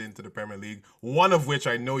 games into the Premier League, one of which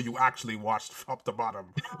I know you actually watched top to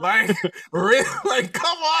bottom. Like, really? Like,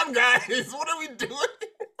 come on, guys. What are we doing?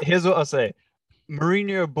 Here's what I'll say.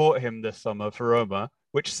 Mourinho bought him this summer for Roma,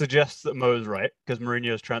 which suggests that Mo's right, because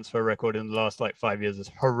Mourinho's transfer record in the last 5 years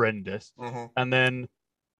is horrendous. Mm-hmm. And then,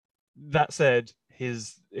 that said,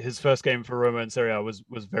 his first game for Roma in Serie A was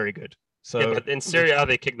very good. So yeah, but in Serie A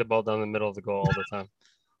they kick the ball down the middle of the goal all the time.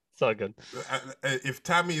 It's all good. If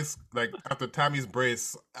Tammy's after Tammy's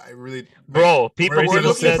brace, I really people we're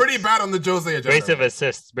looking pretty bad on the Jose agenda. Brace of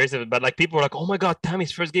assists, but like people were like, oh my god,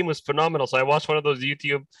 Tammy's first game was phenomenal. So I watched one of those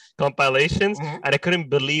YouTube compilations and I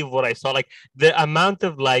couldn't believe what I saw. Like the amount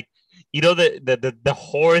of the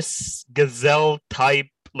horse gazelle type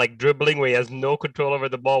like dribbling where he has no control over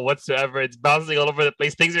the ball whatsoever. It's bouncing all over the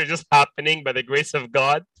place. Things are just happening by the grace of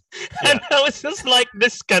God. Yeah. And I was just like,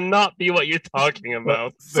 this cannot be what you're talking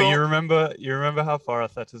about. But you remember how far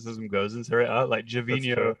athleticism goes in Serie A? Like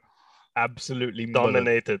Gervinho absolutely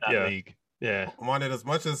dominated that league. Yeah. Wanted as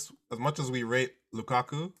much as we rate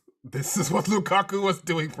Lukaku, this is what Lukaku was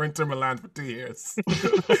doing for Inter Milan for 2 years.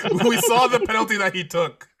 We saw the penalty that he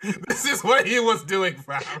took. This is what he was doing,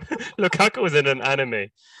 fam. Lukaku was in an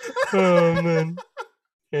anime. Oh, man.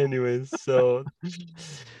 Anyways, so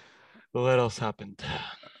what else happened?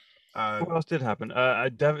 What else did happen?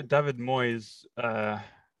 David Moyes,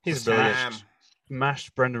 he's brilliant.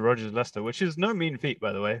 Smashed Brendan Rodgers' Leicester, which is no mean feat,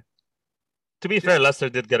 by the way. To be fair, Leicester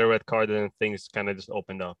did get a red card and things kind of just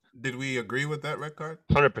opened up. Did we agree with that red card?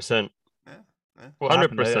 100%. What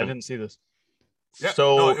happened? I 100%. didn't see this. Yeah,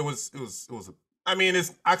 So no, it was. I mean,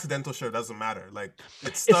 it's accidental. Sure, doesn't matter. Like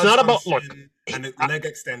it's not about look. and leg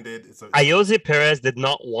extended. Ayoze Perez did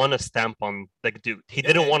not want to stamp on the dude. He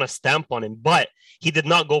didn't want to stamp on him, but he did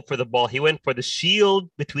not go for the ball. He went for the shield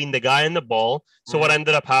between the guy and the ball. So what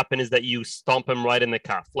ended up happening is that you stomp him right in the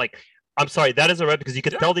calf. Like, I'm sorry, that is a red because you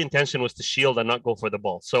could tell the intention was to shield and not go for the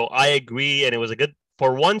ball. So I agree, and it was a good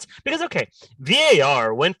for once because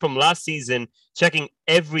VAR went from last season checking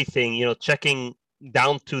everything, checking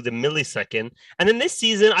down to the millisecond, and then this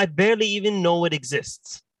season I barely even know it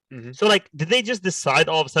exists. So did they just decide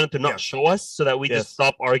all of a sudden to not show us so that we just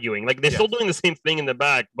stop arguing? Like they're still doing the same thing in the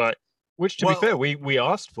back, but which to be fair, we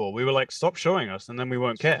asked for. We were like, stop showing us, and then we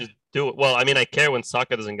won't care. Just do it. Well, I mean, I care when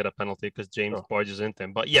Saka doesn't get a penalty because James barges into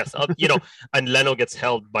him. But yes, and Leno gets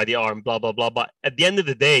held by the arm, blah blah blah. But at the end of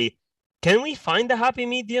the day, can we find a happy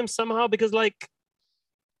medium somehow? Because I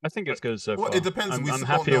think it's good so far. It depends. I'm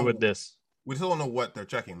happier with this. We still don't know what they're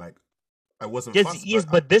checking. Like, I wasn't. Yes,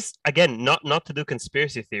 but this again, not to do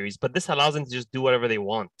conspiracy theories, but this allows them to just do whatever they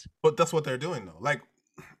want. But that's what they're doing, though. Like,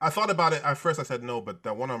 I thought about it at first. I said no, but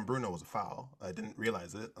that one on Bruno was a foul. I didn't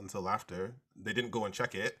realize it until after they didn't go and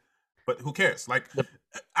check it. But who cares? Like,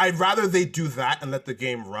 I'd rather they do that and let the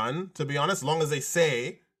game run. To be honest, as long as they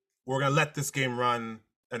say we're gonna let this game run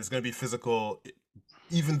and it's gonna be physical,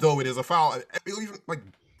 even though it is a foul. Even like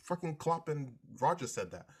fucking Klopp and Rogers said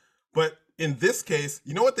that. But in this case,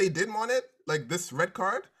 you know what they didn't want it? Like this red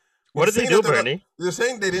card? What did they do, Bernie? They're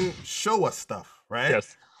saying they didn't show us stuff, right?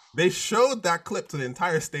 Yes. They showed that clip to the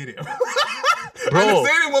entire stadium. Bro. And the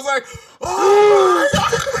stadium was like, oh my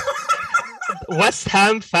God. West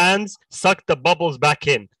Ham fans sucked the bubbles back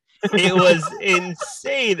in. It was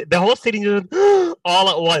insane. The whole stadium just all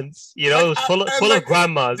at once. It was full of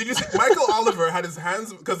grandmas. Did you see Michael Oliver had his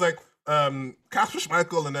hands because Kasper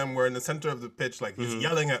Schmeichel and them were in the center of the pitch, like he's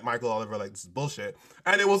yelling at Michael Oliver like this is bullshit.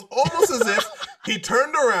 And it was almost as if he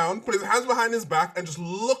turned around, put his hands behind his back, and just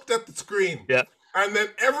looked at the screen. Yeah. And then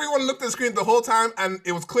everyone looked at the screen the whole time, and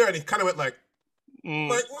it was clear, and he kind of went like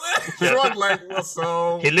shrug, like, well,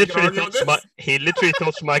 so he literally told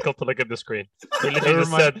Schmeichel to look at the screen. He literally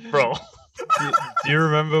just said, bro. Do you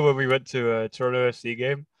remember when we went to a Toronto FC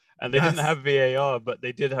game? And they didn't have VAR, but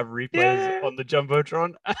they did have replays on the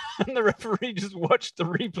Jumbotron. And the referee just watched the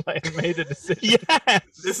replay and made a decision. Yes!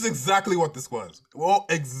 This is exactly what this was. Well,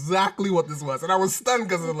 exactly what this was. And I was stunned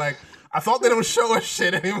because I thought they don't show us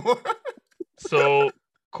shit anymore. So,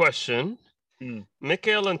 question.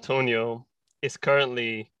 Mikel Antonio is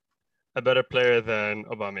currently a better player than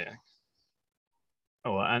Aubameyang.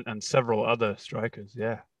 Oh, and several other strikers,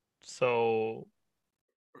 yeah. So,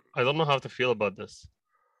 I don't know how to feel about this.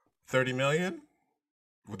 30 million?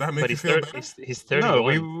 Would that make you feel better? He's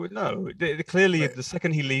 31. No. Clearly, the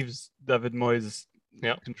second he leaves David Moyes'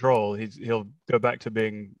 control, he'll go back to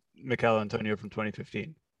being Mikel Antonio from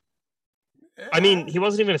 2015. I mean, he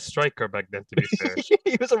wasn't even a striker back then, to be fair.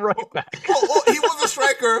 He was a right back. He was a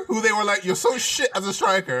striker who they were like, you're so shit as a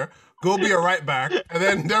striker, go be a right back. And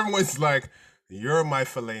then David Moyes is like, you're my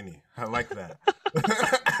Fellaini. I like that.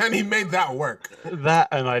 And he made that work. That,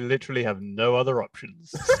 and I literally have no other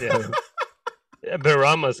options. Yeah.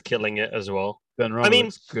 Benrahma's killing it as well.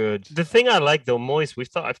 Benrahma's good. The thing I like though, Moyes,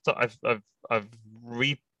 I've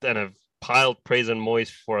reaped and I've piled praise on Moyes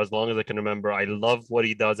for as long as I can remember. I love what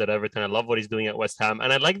he does at Everton. I love what he's doing at West Ham,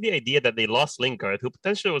 and I like the idea that they lost Lingard, who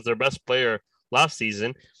potentially was their best player last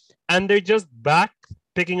season, and they're just back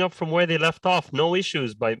picking up from where they left off. No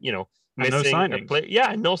issues by missing a player.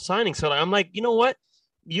 Yeah, no signing. So I'm like, you know what?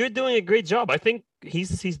 You're doing a great job. I think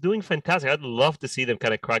he's doing fantastic. I'd love to see them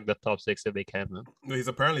kind of crack the top six if they can, man. He's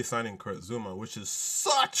apparently signing Kurt Zuma, which is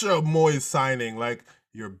such a Moyes signing. Like,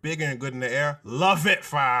 you're big and good in the air. Love it,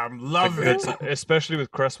 fam. Love it. Especially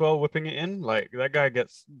with Cresswell whipping it in. Like, that guy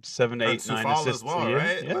gets 7, 8, 9 assists as well, a year.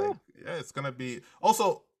 Right? Yeah. Like, it's gonna be.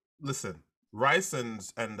 Also, listen, Rice and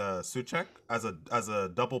Souček as a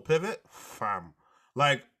double pivot, fam.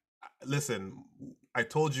 Like, listen, I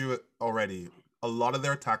told you already. A lot of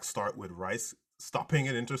their attacks start with Rice stopping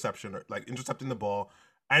an interception, or like intercepting the ball,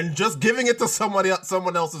 and just giving it to someone else.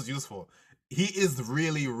 Someone else is useful. He is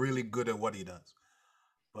really, really good at what he does.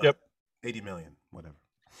 But yep. 80 million, whatever.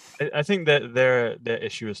 I think that their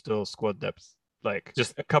issue is still squad depth. Like,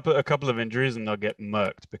 just a couple of injuries and they'll get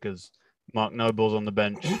murked because Mark Noble's on the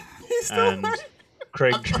bench and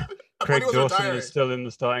Craig Dawson is still in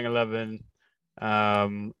the starting 11.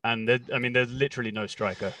 And there's literally no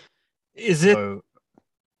striker. Is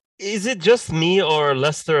it just me or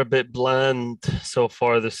Leicester a bit bland so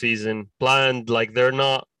far this season? Bland, like they're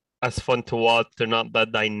not as fun to watch. They're not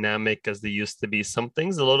that dynamic as they used to be.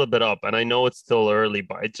 Something's a little bit up, and I know it's still early,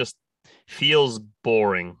 but it just feels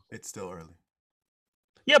boring. It's still early.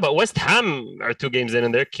 Yeah, but West Ham are 2 games in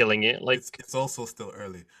and they're killing it. Like it's also still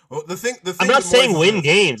early. Well, the thing I'm not with saying Moyes win is-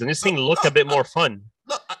 games. I'm just saying look a bit more fun.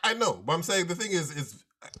 No, I know, but I'm saying the thing is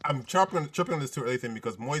I'm tripping on this too early thing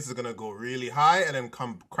because Moyes is gonna go really high and then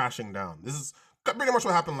come crashing down. This is pretty much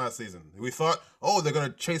what happened last season. We thought, oh, they're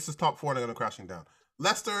gonna chase this top 4 and they're gonna crashing down.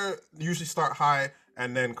 Leicester usually start high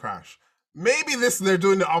and then crash. Maybe they're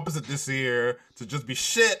doing the opposite this year to just be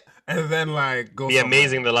shit and then like go. Be somewhere.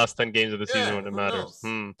 amazing the last 10 games of the season Yeah, when it who matters.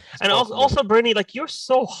 knows? And also, Bernie, like you're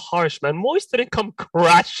so harsh, man. Moyes didn't come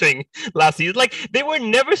crashing last season. Like they were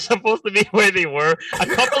never supposed to be where they were. A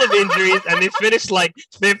couple of injuries, and they finished like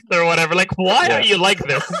 5th or whatever. Like, why are you like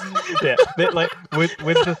this? Yeah, like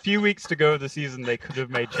with the few weeks to go of the season, they could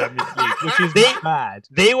have made Champions League, which is bad.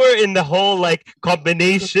 They were in the whole like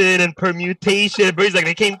combination and permutation. Bernie's like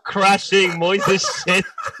they came crashing. Moyes is shit.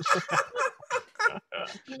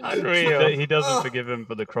 Unreal. He doesn't forgive him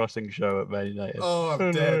for the crossing show at Man United. Oh,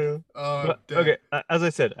 I'm dead. Oh, I'm But, dead. okay, as I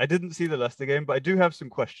said, I didn't see the Leicester game, but I do have some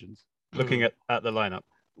questions looking at the lineup.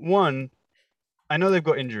 One, I know they've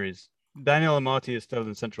got injuries. Daniel Amati is still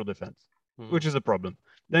in central defense, which is a problem.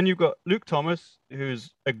 Then you've got Luke Thomas,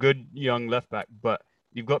 who's a good young left back, but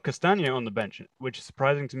you've got Castagna on the bench, which is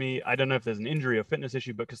surprising to me. I don't know if there's an injury or fitness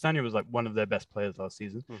issue, but Castagna was like one of their best players last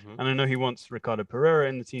season. And I know he wants Ricardo Pereira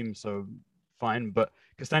in the team, so fine, but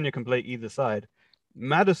Castagna can play either side.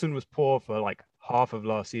 Madison was poor for like half of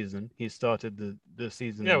last season. He started the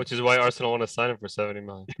season. Yeah, which is why Arsenal want to sign him for 70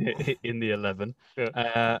 million. in the 11.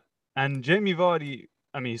 Yeah. And Jamie Vardy,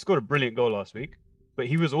 I mean, he scored a brilliant goal last week, but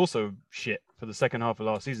he was also shit for the second half of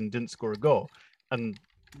last season, didn't score a goal. And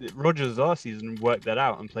Rodgers last season worked that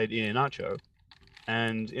out and played Iheanacho.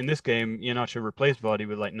 And in this game, Iheanacho replaced Vardy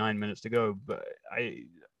with like 9 minutes to go. But I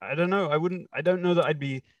don't know. I don't know that I'd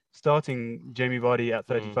be starting Jamie Vardy at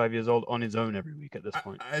 35 years old on his own every week at this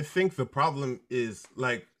point. I think the problem is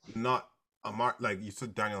like not like you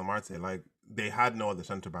said, Daniel Amarte. Like they had no other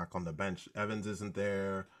centre back on the bench. Evans isn't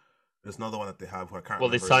there. There's another one that they have who I can't. Well,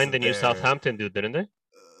 they remember signed the isn't new there. Southampton dude, didn't they?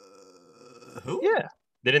 Who? Yeah.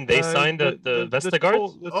 Didn't they sign the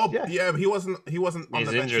Vestergaard? Yeah, but he wasn't on He's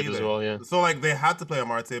the bench injured either. as well, yeah. So like they had to play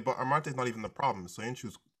Amarte, but Amarte's not even the problem. So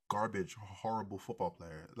Inchu's garbage, horrible football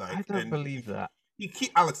player. Like I don't believe that.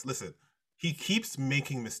 Alex, listen, he keeps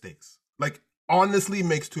making mistakes. Like honestly,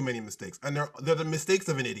 makes too many mistakes, and they're the mistakes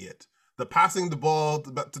of an idiot. The passing the ball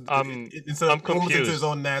instead of almost into his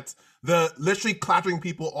own net. The literally clattering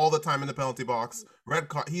people all the time in the penalty box. Red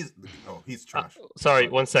card. He's trash. Sorry,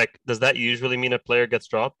 1 sec. Does that usually mean a player gets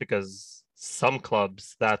dropped? Because some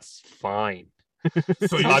clubs, that's fine.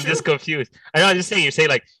 So I'm just confused. I'm just saying, you're saying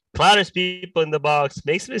like clatters people in the box,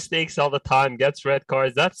 makes mistakes all the time, gets red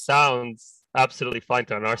cards. That sounds absolutely fine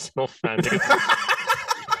to an Arsenal fan.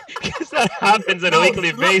 Because that happens on a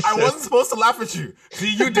weekly basis. I wasn't supposed to laugh at you.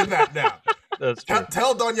 See, you did that now. That's true.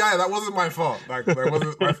 Tell Don Yaya that wasn't my fault. Like that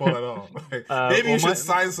wasn't my fault at all. Like, maybe you should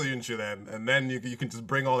sign Soyuncu then, and then you can just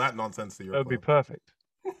bring all that nonsense to your. That would be perfect.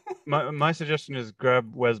 My suggestion is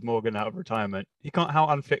grab Wes Morgan out of retirement. How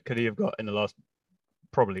unfit could he have got in the last?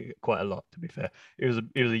 Probably quite a lot, to be fair. It was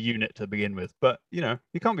a unit to begin with, but he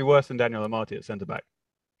can't be worse than Daniel Amati at centre back.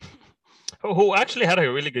 Who actually had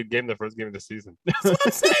a really good game the first game of the season. That's what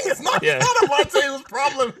I'm saying. It's not Amarte's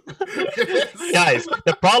problem. Guys,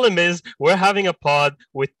 the problem is we're having a pod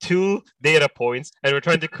with 2 data points and we're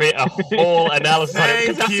trying to create a whole analysis on it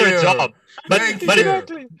because that's our job.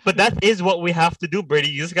 But that is what we have to do,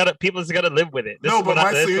 Brady. People just gotta live with it. No, but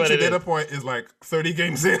my Soyuncu data point is like 30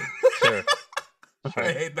 games in. Sure.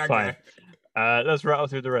 I hate that guy. Let's rattle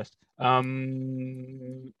through the rest.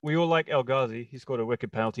 We all like El Ghazi. He scored a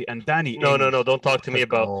wicked penalty, and Danny. No, don't talk to me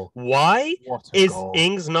about why is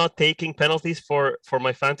Ings not taking penalties for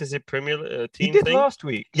my fantasy Premier team. He did thing last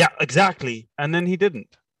week. Yeah, exactly. And then he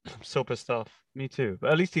didn't. I'm so pissed off. Me too.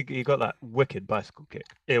 But at least he got that wicked bicycle kick.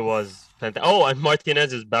 It was fantastic. Oh, and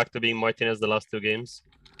Martinez is back to being Martinez the last 2 games.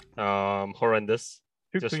 Horrendous.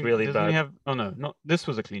 Really bad. This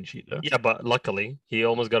was a clean sheet though. Yeah, but luckily he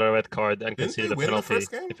almost got a red card and conceded a penalty.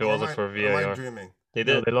 If it wasn't for VAR, am I dreaming? They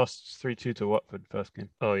did. No, they lost 3-2 to Watford first game.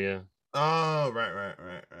 Oh yeah. Oh right.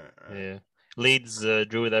 Yeah. Leeds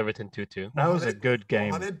drew with Everton 2-2. That was a good game.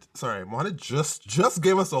 Mohamed just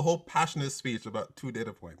gave us a whole passionate speech about 2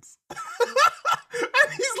 data points.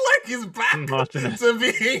 He's back Martinez. to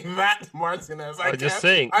being that Martinez. I'm just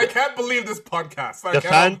saying. I can't believe this podcast.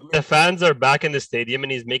 The fans are back in the stadium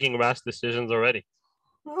and he's making rash decisions already.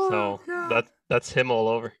 So God. that's him all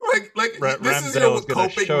over. Like this is Ramsdale your is gonna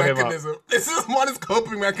coping show him up. mechanism. This is Mona's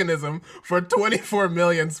coping mechanism for 24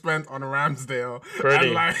 million spent on Ramsdale. Bernie,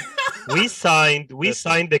 And like we signed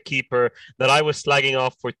Listen. the keeper that I was slagging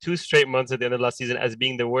off for 2 straight months at the end of last season as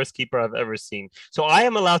being the worst keeper I've ever seen. So I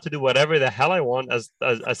am allowed to do whatever the hell I want as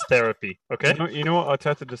therapy. Okay. You know what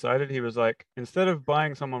Arteta decided? He was like, instead of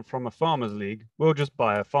buying someone from a farmers league, we'll just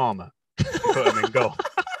buy a farmer. Put him in goal.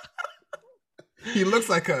 he looks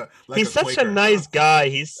like He's a such a Quaker. nice guy.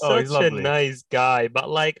 He's Oh, he's such a lovely. nice guy. But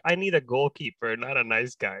like, I need a goalkeeper, not a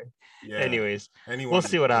nice guy. Yeah. Anyways, Anyone we'll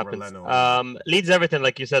see what over happens. Leno. Leeds Everton,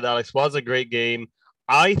 like you said, Alex, was a great game.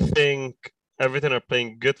 I think Everton are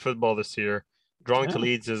playing good football this year. Drawing to Yeah.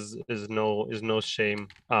 Leeds is no shame.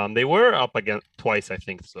 They were up again twice, I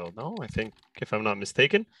think. So no, I think if I'm not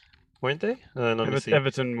mistaken, weren't they? Let me see.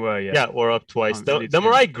 Everton were, yeah. Yeah, we're up twice. On The Leeds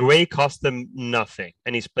Demarai game. Gray cost them nothing,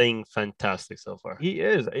 and he's playing fantastic so far. He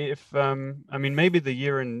is. If I mean, maybe the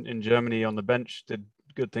year in Germany on the bench did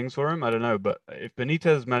good things for him. I don't know, but if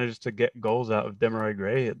Benitez manages to get goals out of Demarai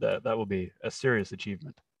Gray, that will be a serious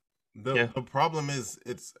achievement. The problem is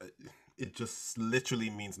it just literally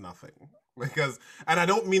means nothing. Because, and I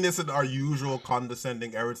don't mean this in our usual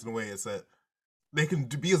condescending Everton way, it's that they can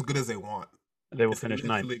be as good as they want. They will It's finish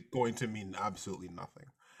ninth. literally going to mean absolutely nothing.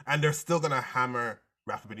 And they're still going to hammer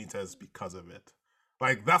Rafa Benitez because of it.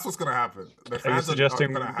 Like, that's what's going to happen. The Are you fans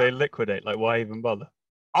suggesting gonna they liquidate? Like, why even bother?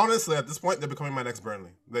 Honestly, at this point, they're becoming my next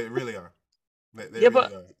Burnley. They really are. They Yeah, really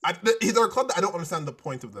but- are. They're a club that I don't understand the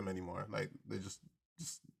point of them anymore. Like, they just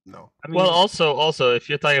no. I mean, Well, also, if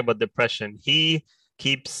you're talking about depression, he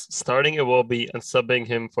keeps starting Iwobi and subbing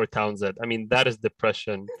him for Townsend. I mean, that is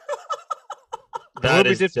depression. That Iwobi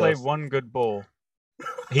is did play just- one good ball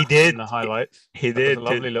He did. in the highlights. He That was did. a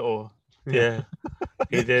lovely little. Yeah,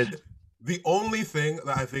 he did. The only thing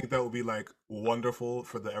that I think that would be like wonderful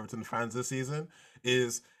for the Everton fans this season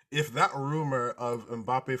is if that rumor of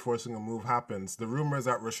Mbappe forcing a move happens, the rumor is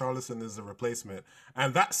that Richarlison is the replacement,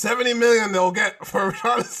 and that 70 million they'll get for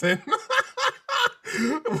Richarlison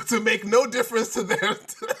to make no difference to their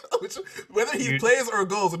which whether he plays or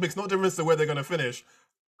goes, it makes no difference to where they're gonna finish.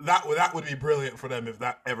 That would be brilliant for them if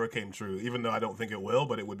that ever came true. Even though I don't think it will,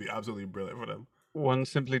 but it would be absolutely brilliant for them. One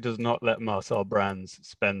simply does not let Marcel Brands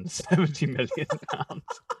spend 70 million pounds.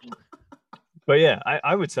 But yeah,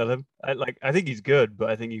 I would sell him. I think he's good, but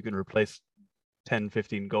I think you can replace 10,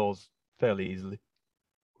 15 goals fairly easily.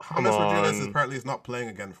 Come James Rodriguez on. apparently is not playing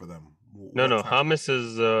again for them. No, What's happening?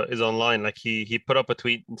 James is online. Like he put up a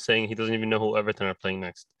tweet saying he doesn't even know who Everton are playing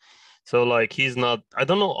next. So like he's not. I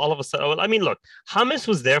don't know. All of a sudden, well, I mean, look, James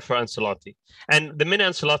was there for Ancelotti, and the minute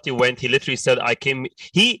Ancelotti went, he literally said, "I came."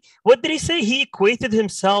 What did he say? He equated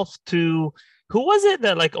himself to who was it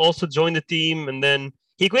that like also joined the team, and then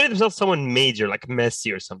he equated himself to someone major like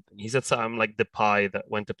Messi or something. He said something like Depay that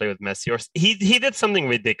went to play with Messi, or he did something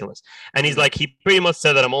ridiculous. And he's like, he pretty much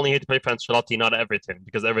said that I'm only here to play for Ancelotti, not Everton,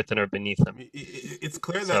 because Everton are beneath him. It's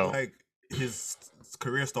clear that So- like his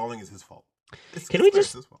career stalling is his fault. Can we clear it's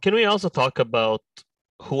just his fault. can we also talk about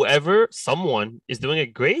someone is doing a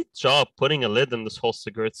great job putting a lid on this whole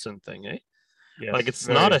Sigurdsson thing, eh? Yes, Like it's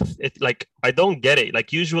very- not like I don't get it.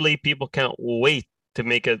 Like usually people can't wait to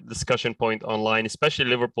make a discussion point online, especially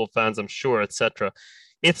Liverpool fans, I'm sure, etc.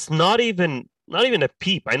 It's not even a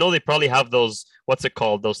peep. I know they probably have those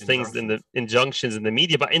those things in the injunctions in the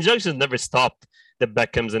media, but injunctions never stopped the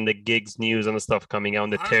Beckhams and the Giggs news and the stuff coming out,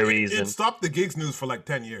 and the Terrys It and stopped the Giggs news for like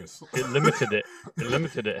 10 years. It limited it. It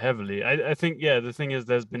limited it heavily. I think, yeah, the thing is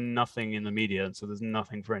there's been nothing in the media, and so there's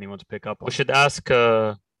nothing for anyone to pick up on. we should ask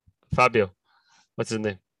Fabio. What's his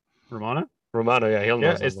name? Romano? Romano, yeah, he'll know.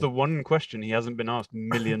 Yeah, it's something. the one question he hasn't been asked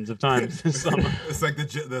millions of times this summer. It's like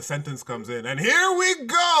the sentence comes in, and here we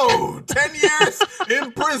go! 10 years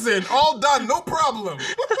in prison, all done, no problem.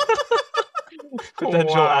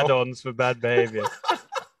 Potential Wow. add-ons for bad behavior.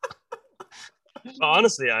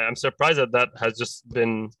 Honestly, I'm surprised that has just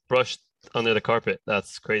been brushed under the carpet.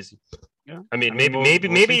 That's crazy. Yeah. I mean, we'll see.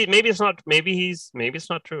 maybe it's not. Maybe it's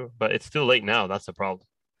not true. But it's too late now. That's the problem.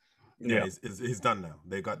 Yeah, he's done now.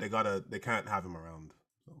 They can't have him around.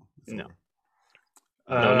 So it's No.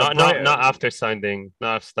 over. No, not Brighton- after signing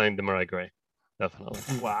Demarai Gray. Definitely.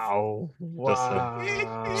 Wow. saying.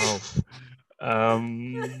 Wow.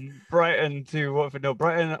 Brighton to Watford. No,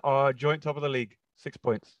 Brighton are joint top of the league. 6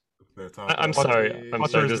 points. They're top. I'm sorry. I'm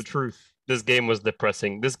Potter sorry. is the truth. This game was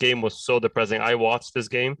depressing. This game was so depressing. I watched this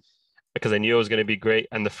game, because I knew it was going to be great.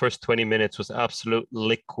 And the first 20 minutes was absolute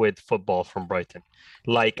liquid football from Brighton.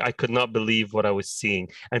 Like, I could not believe what I was seeing.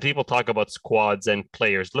 And people talk about squads and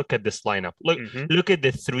players. Look at this lineup. Look at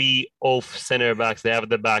the 3 oaf center backs they have at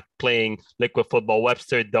the back playing liquid football.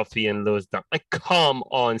 Webster, Duffy, and Lewis Dunk. Like, come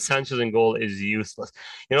on. Sanchez in goal is useless.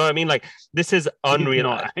 You know what I mean? Like, this is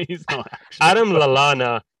unreal. He's not Adam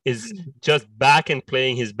Lallana is just back and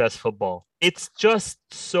playing his best football. It's just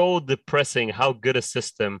so depressing how good a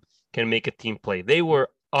system can make a team play. They were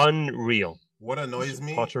unreal. What annoys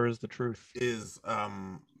me Potter is the truth. Is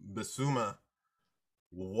Bissouma.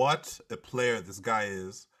 What a player this guy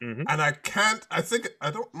is. And I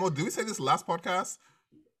don't know, did we say this last podcast?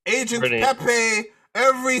 Agent Pepe,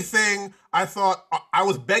 everything. I thought, I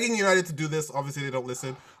was begging United to do this. Obviously they don't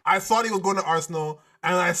listen. I thought he was going to Arsenal,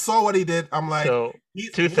 and I saw what he did. I'm like, so,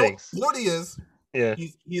 two things. You know what he is? Yeah.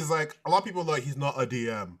 He's like, a lot of people are like, he's not a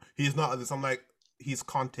DM. He's not this. I'm like, he's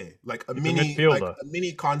Conte, like a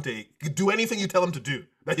mini Conte. Do anything you tell him to do,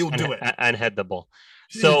 that he'll do it and head the ball.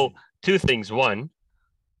 So 2 things. 1,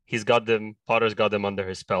 Potter's got them under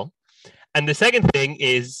his spell, and the second thing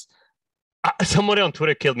is, somebody on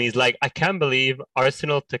Twitter killed me. He's like, I can't believe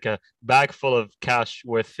Arsenal took a bag full of cash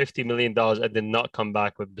worth $50 million and did not come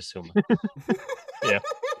back with Bissouma. Yeah.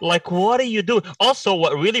 Like, what are you doing? Also,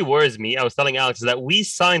 what really worries me, I was telling Alex, is that we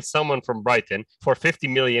signed someone from Brighton for 50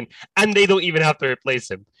 million and they don't even have to replace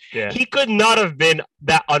him. Yeah. He could not have been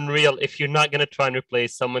that unreal if you're not going to try and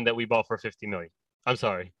replace someone that we bought for 50 million. I'm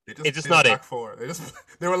sorry. It's just not back 4.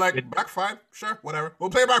 They were like, back 5? Sure, whatever. We'll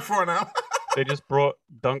play back 4 now. They just brought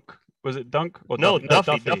Dunk. Was it Dunk? Or no,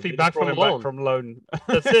 Duffy back from loan.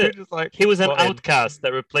 That's it. Just like, he was an outcast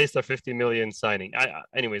that replaced our 50 million signing.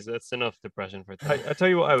 Anyways, that's enough depression for today. I tell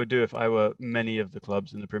you what I would do if I were many of the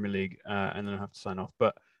clubs in the Premier League, and then I have to sign off.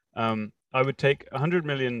 But I would take £100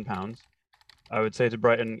 million. I would say to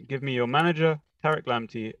Brighton, give me your manager, Tariq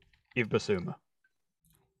Lamptey, Yves Bissouma.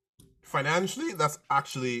 Financially, that's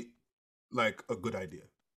actually like a good idea.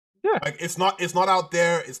 Yeah, like it's not out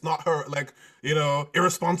there. It's not her, like, you know,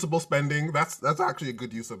 irresponsible spending. That's actually a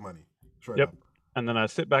good use of money. Yep. And then I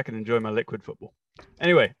sit back and enjoy my liquid football.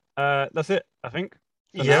 Anyway, that's it, I think.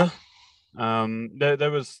 Yeah.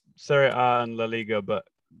 There was Serie A and La Liga, but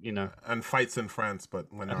you know, and fights in France.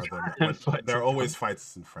 But when are there? There are always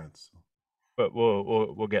fights in France. But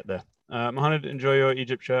we'll get there. Mohamed, enjoy your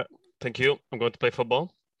Egypt shirt. Thank you. I'm going to play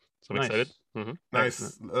football, so I'm excited.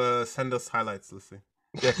 Nice. Send us highlights. Let's see.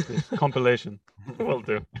 Yes, please. Compilation. Will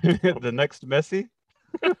do. The next Messi?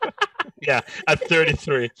 Yeah, at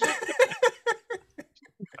 33.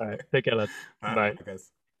 All right. Take care, lads. Bye.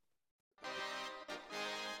 Guys.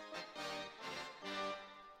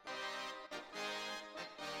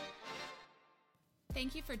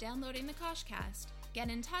 Thank you for downloading the Koshcast. Get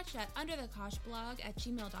in touch at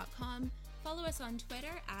underthekoshblog@gmail.com. Follow us on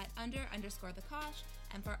Twitter at @under_thekosh.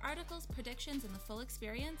 And for articles, predictions, and the full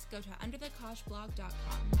experience, go to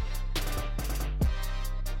underthekoshblog.com.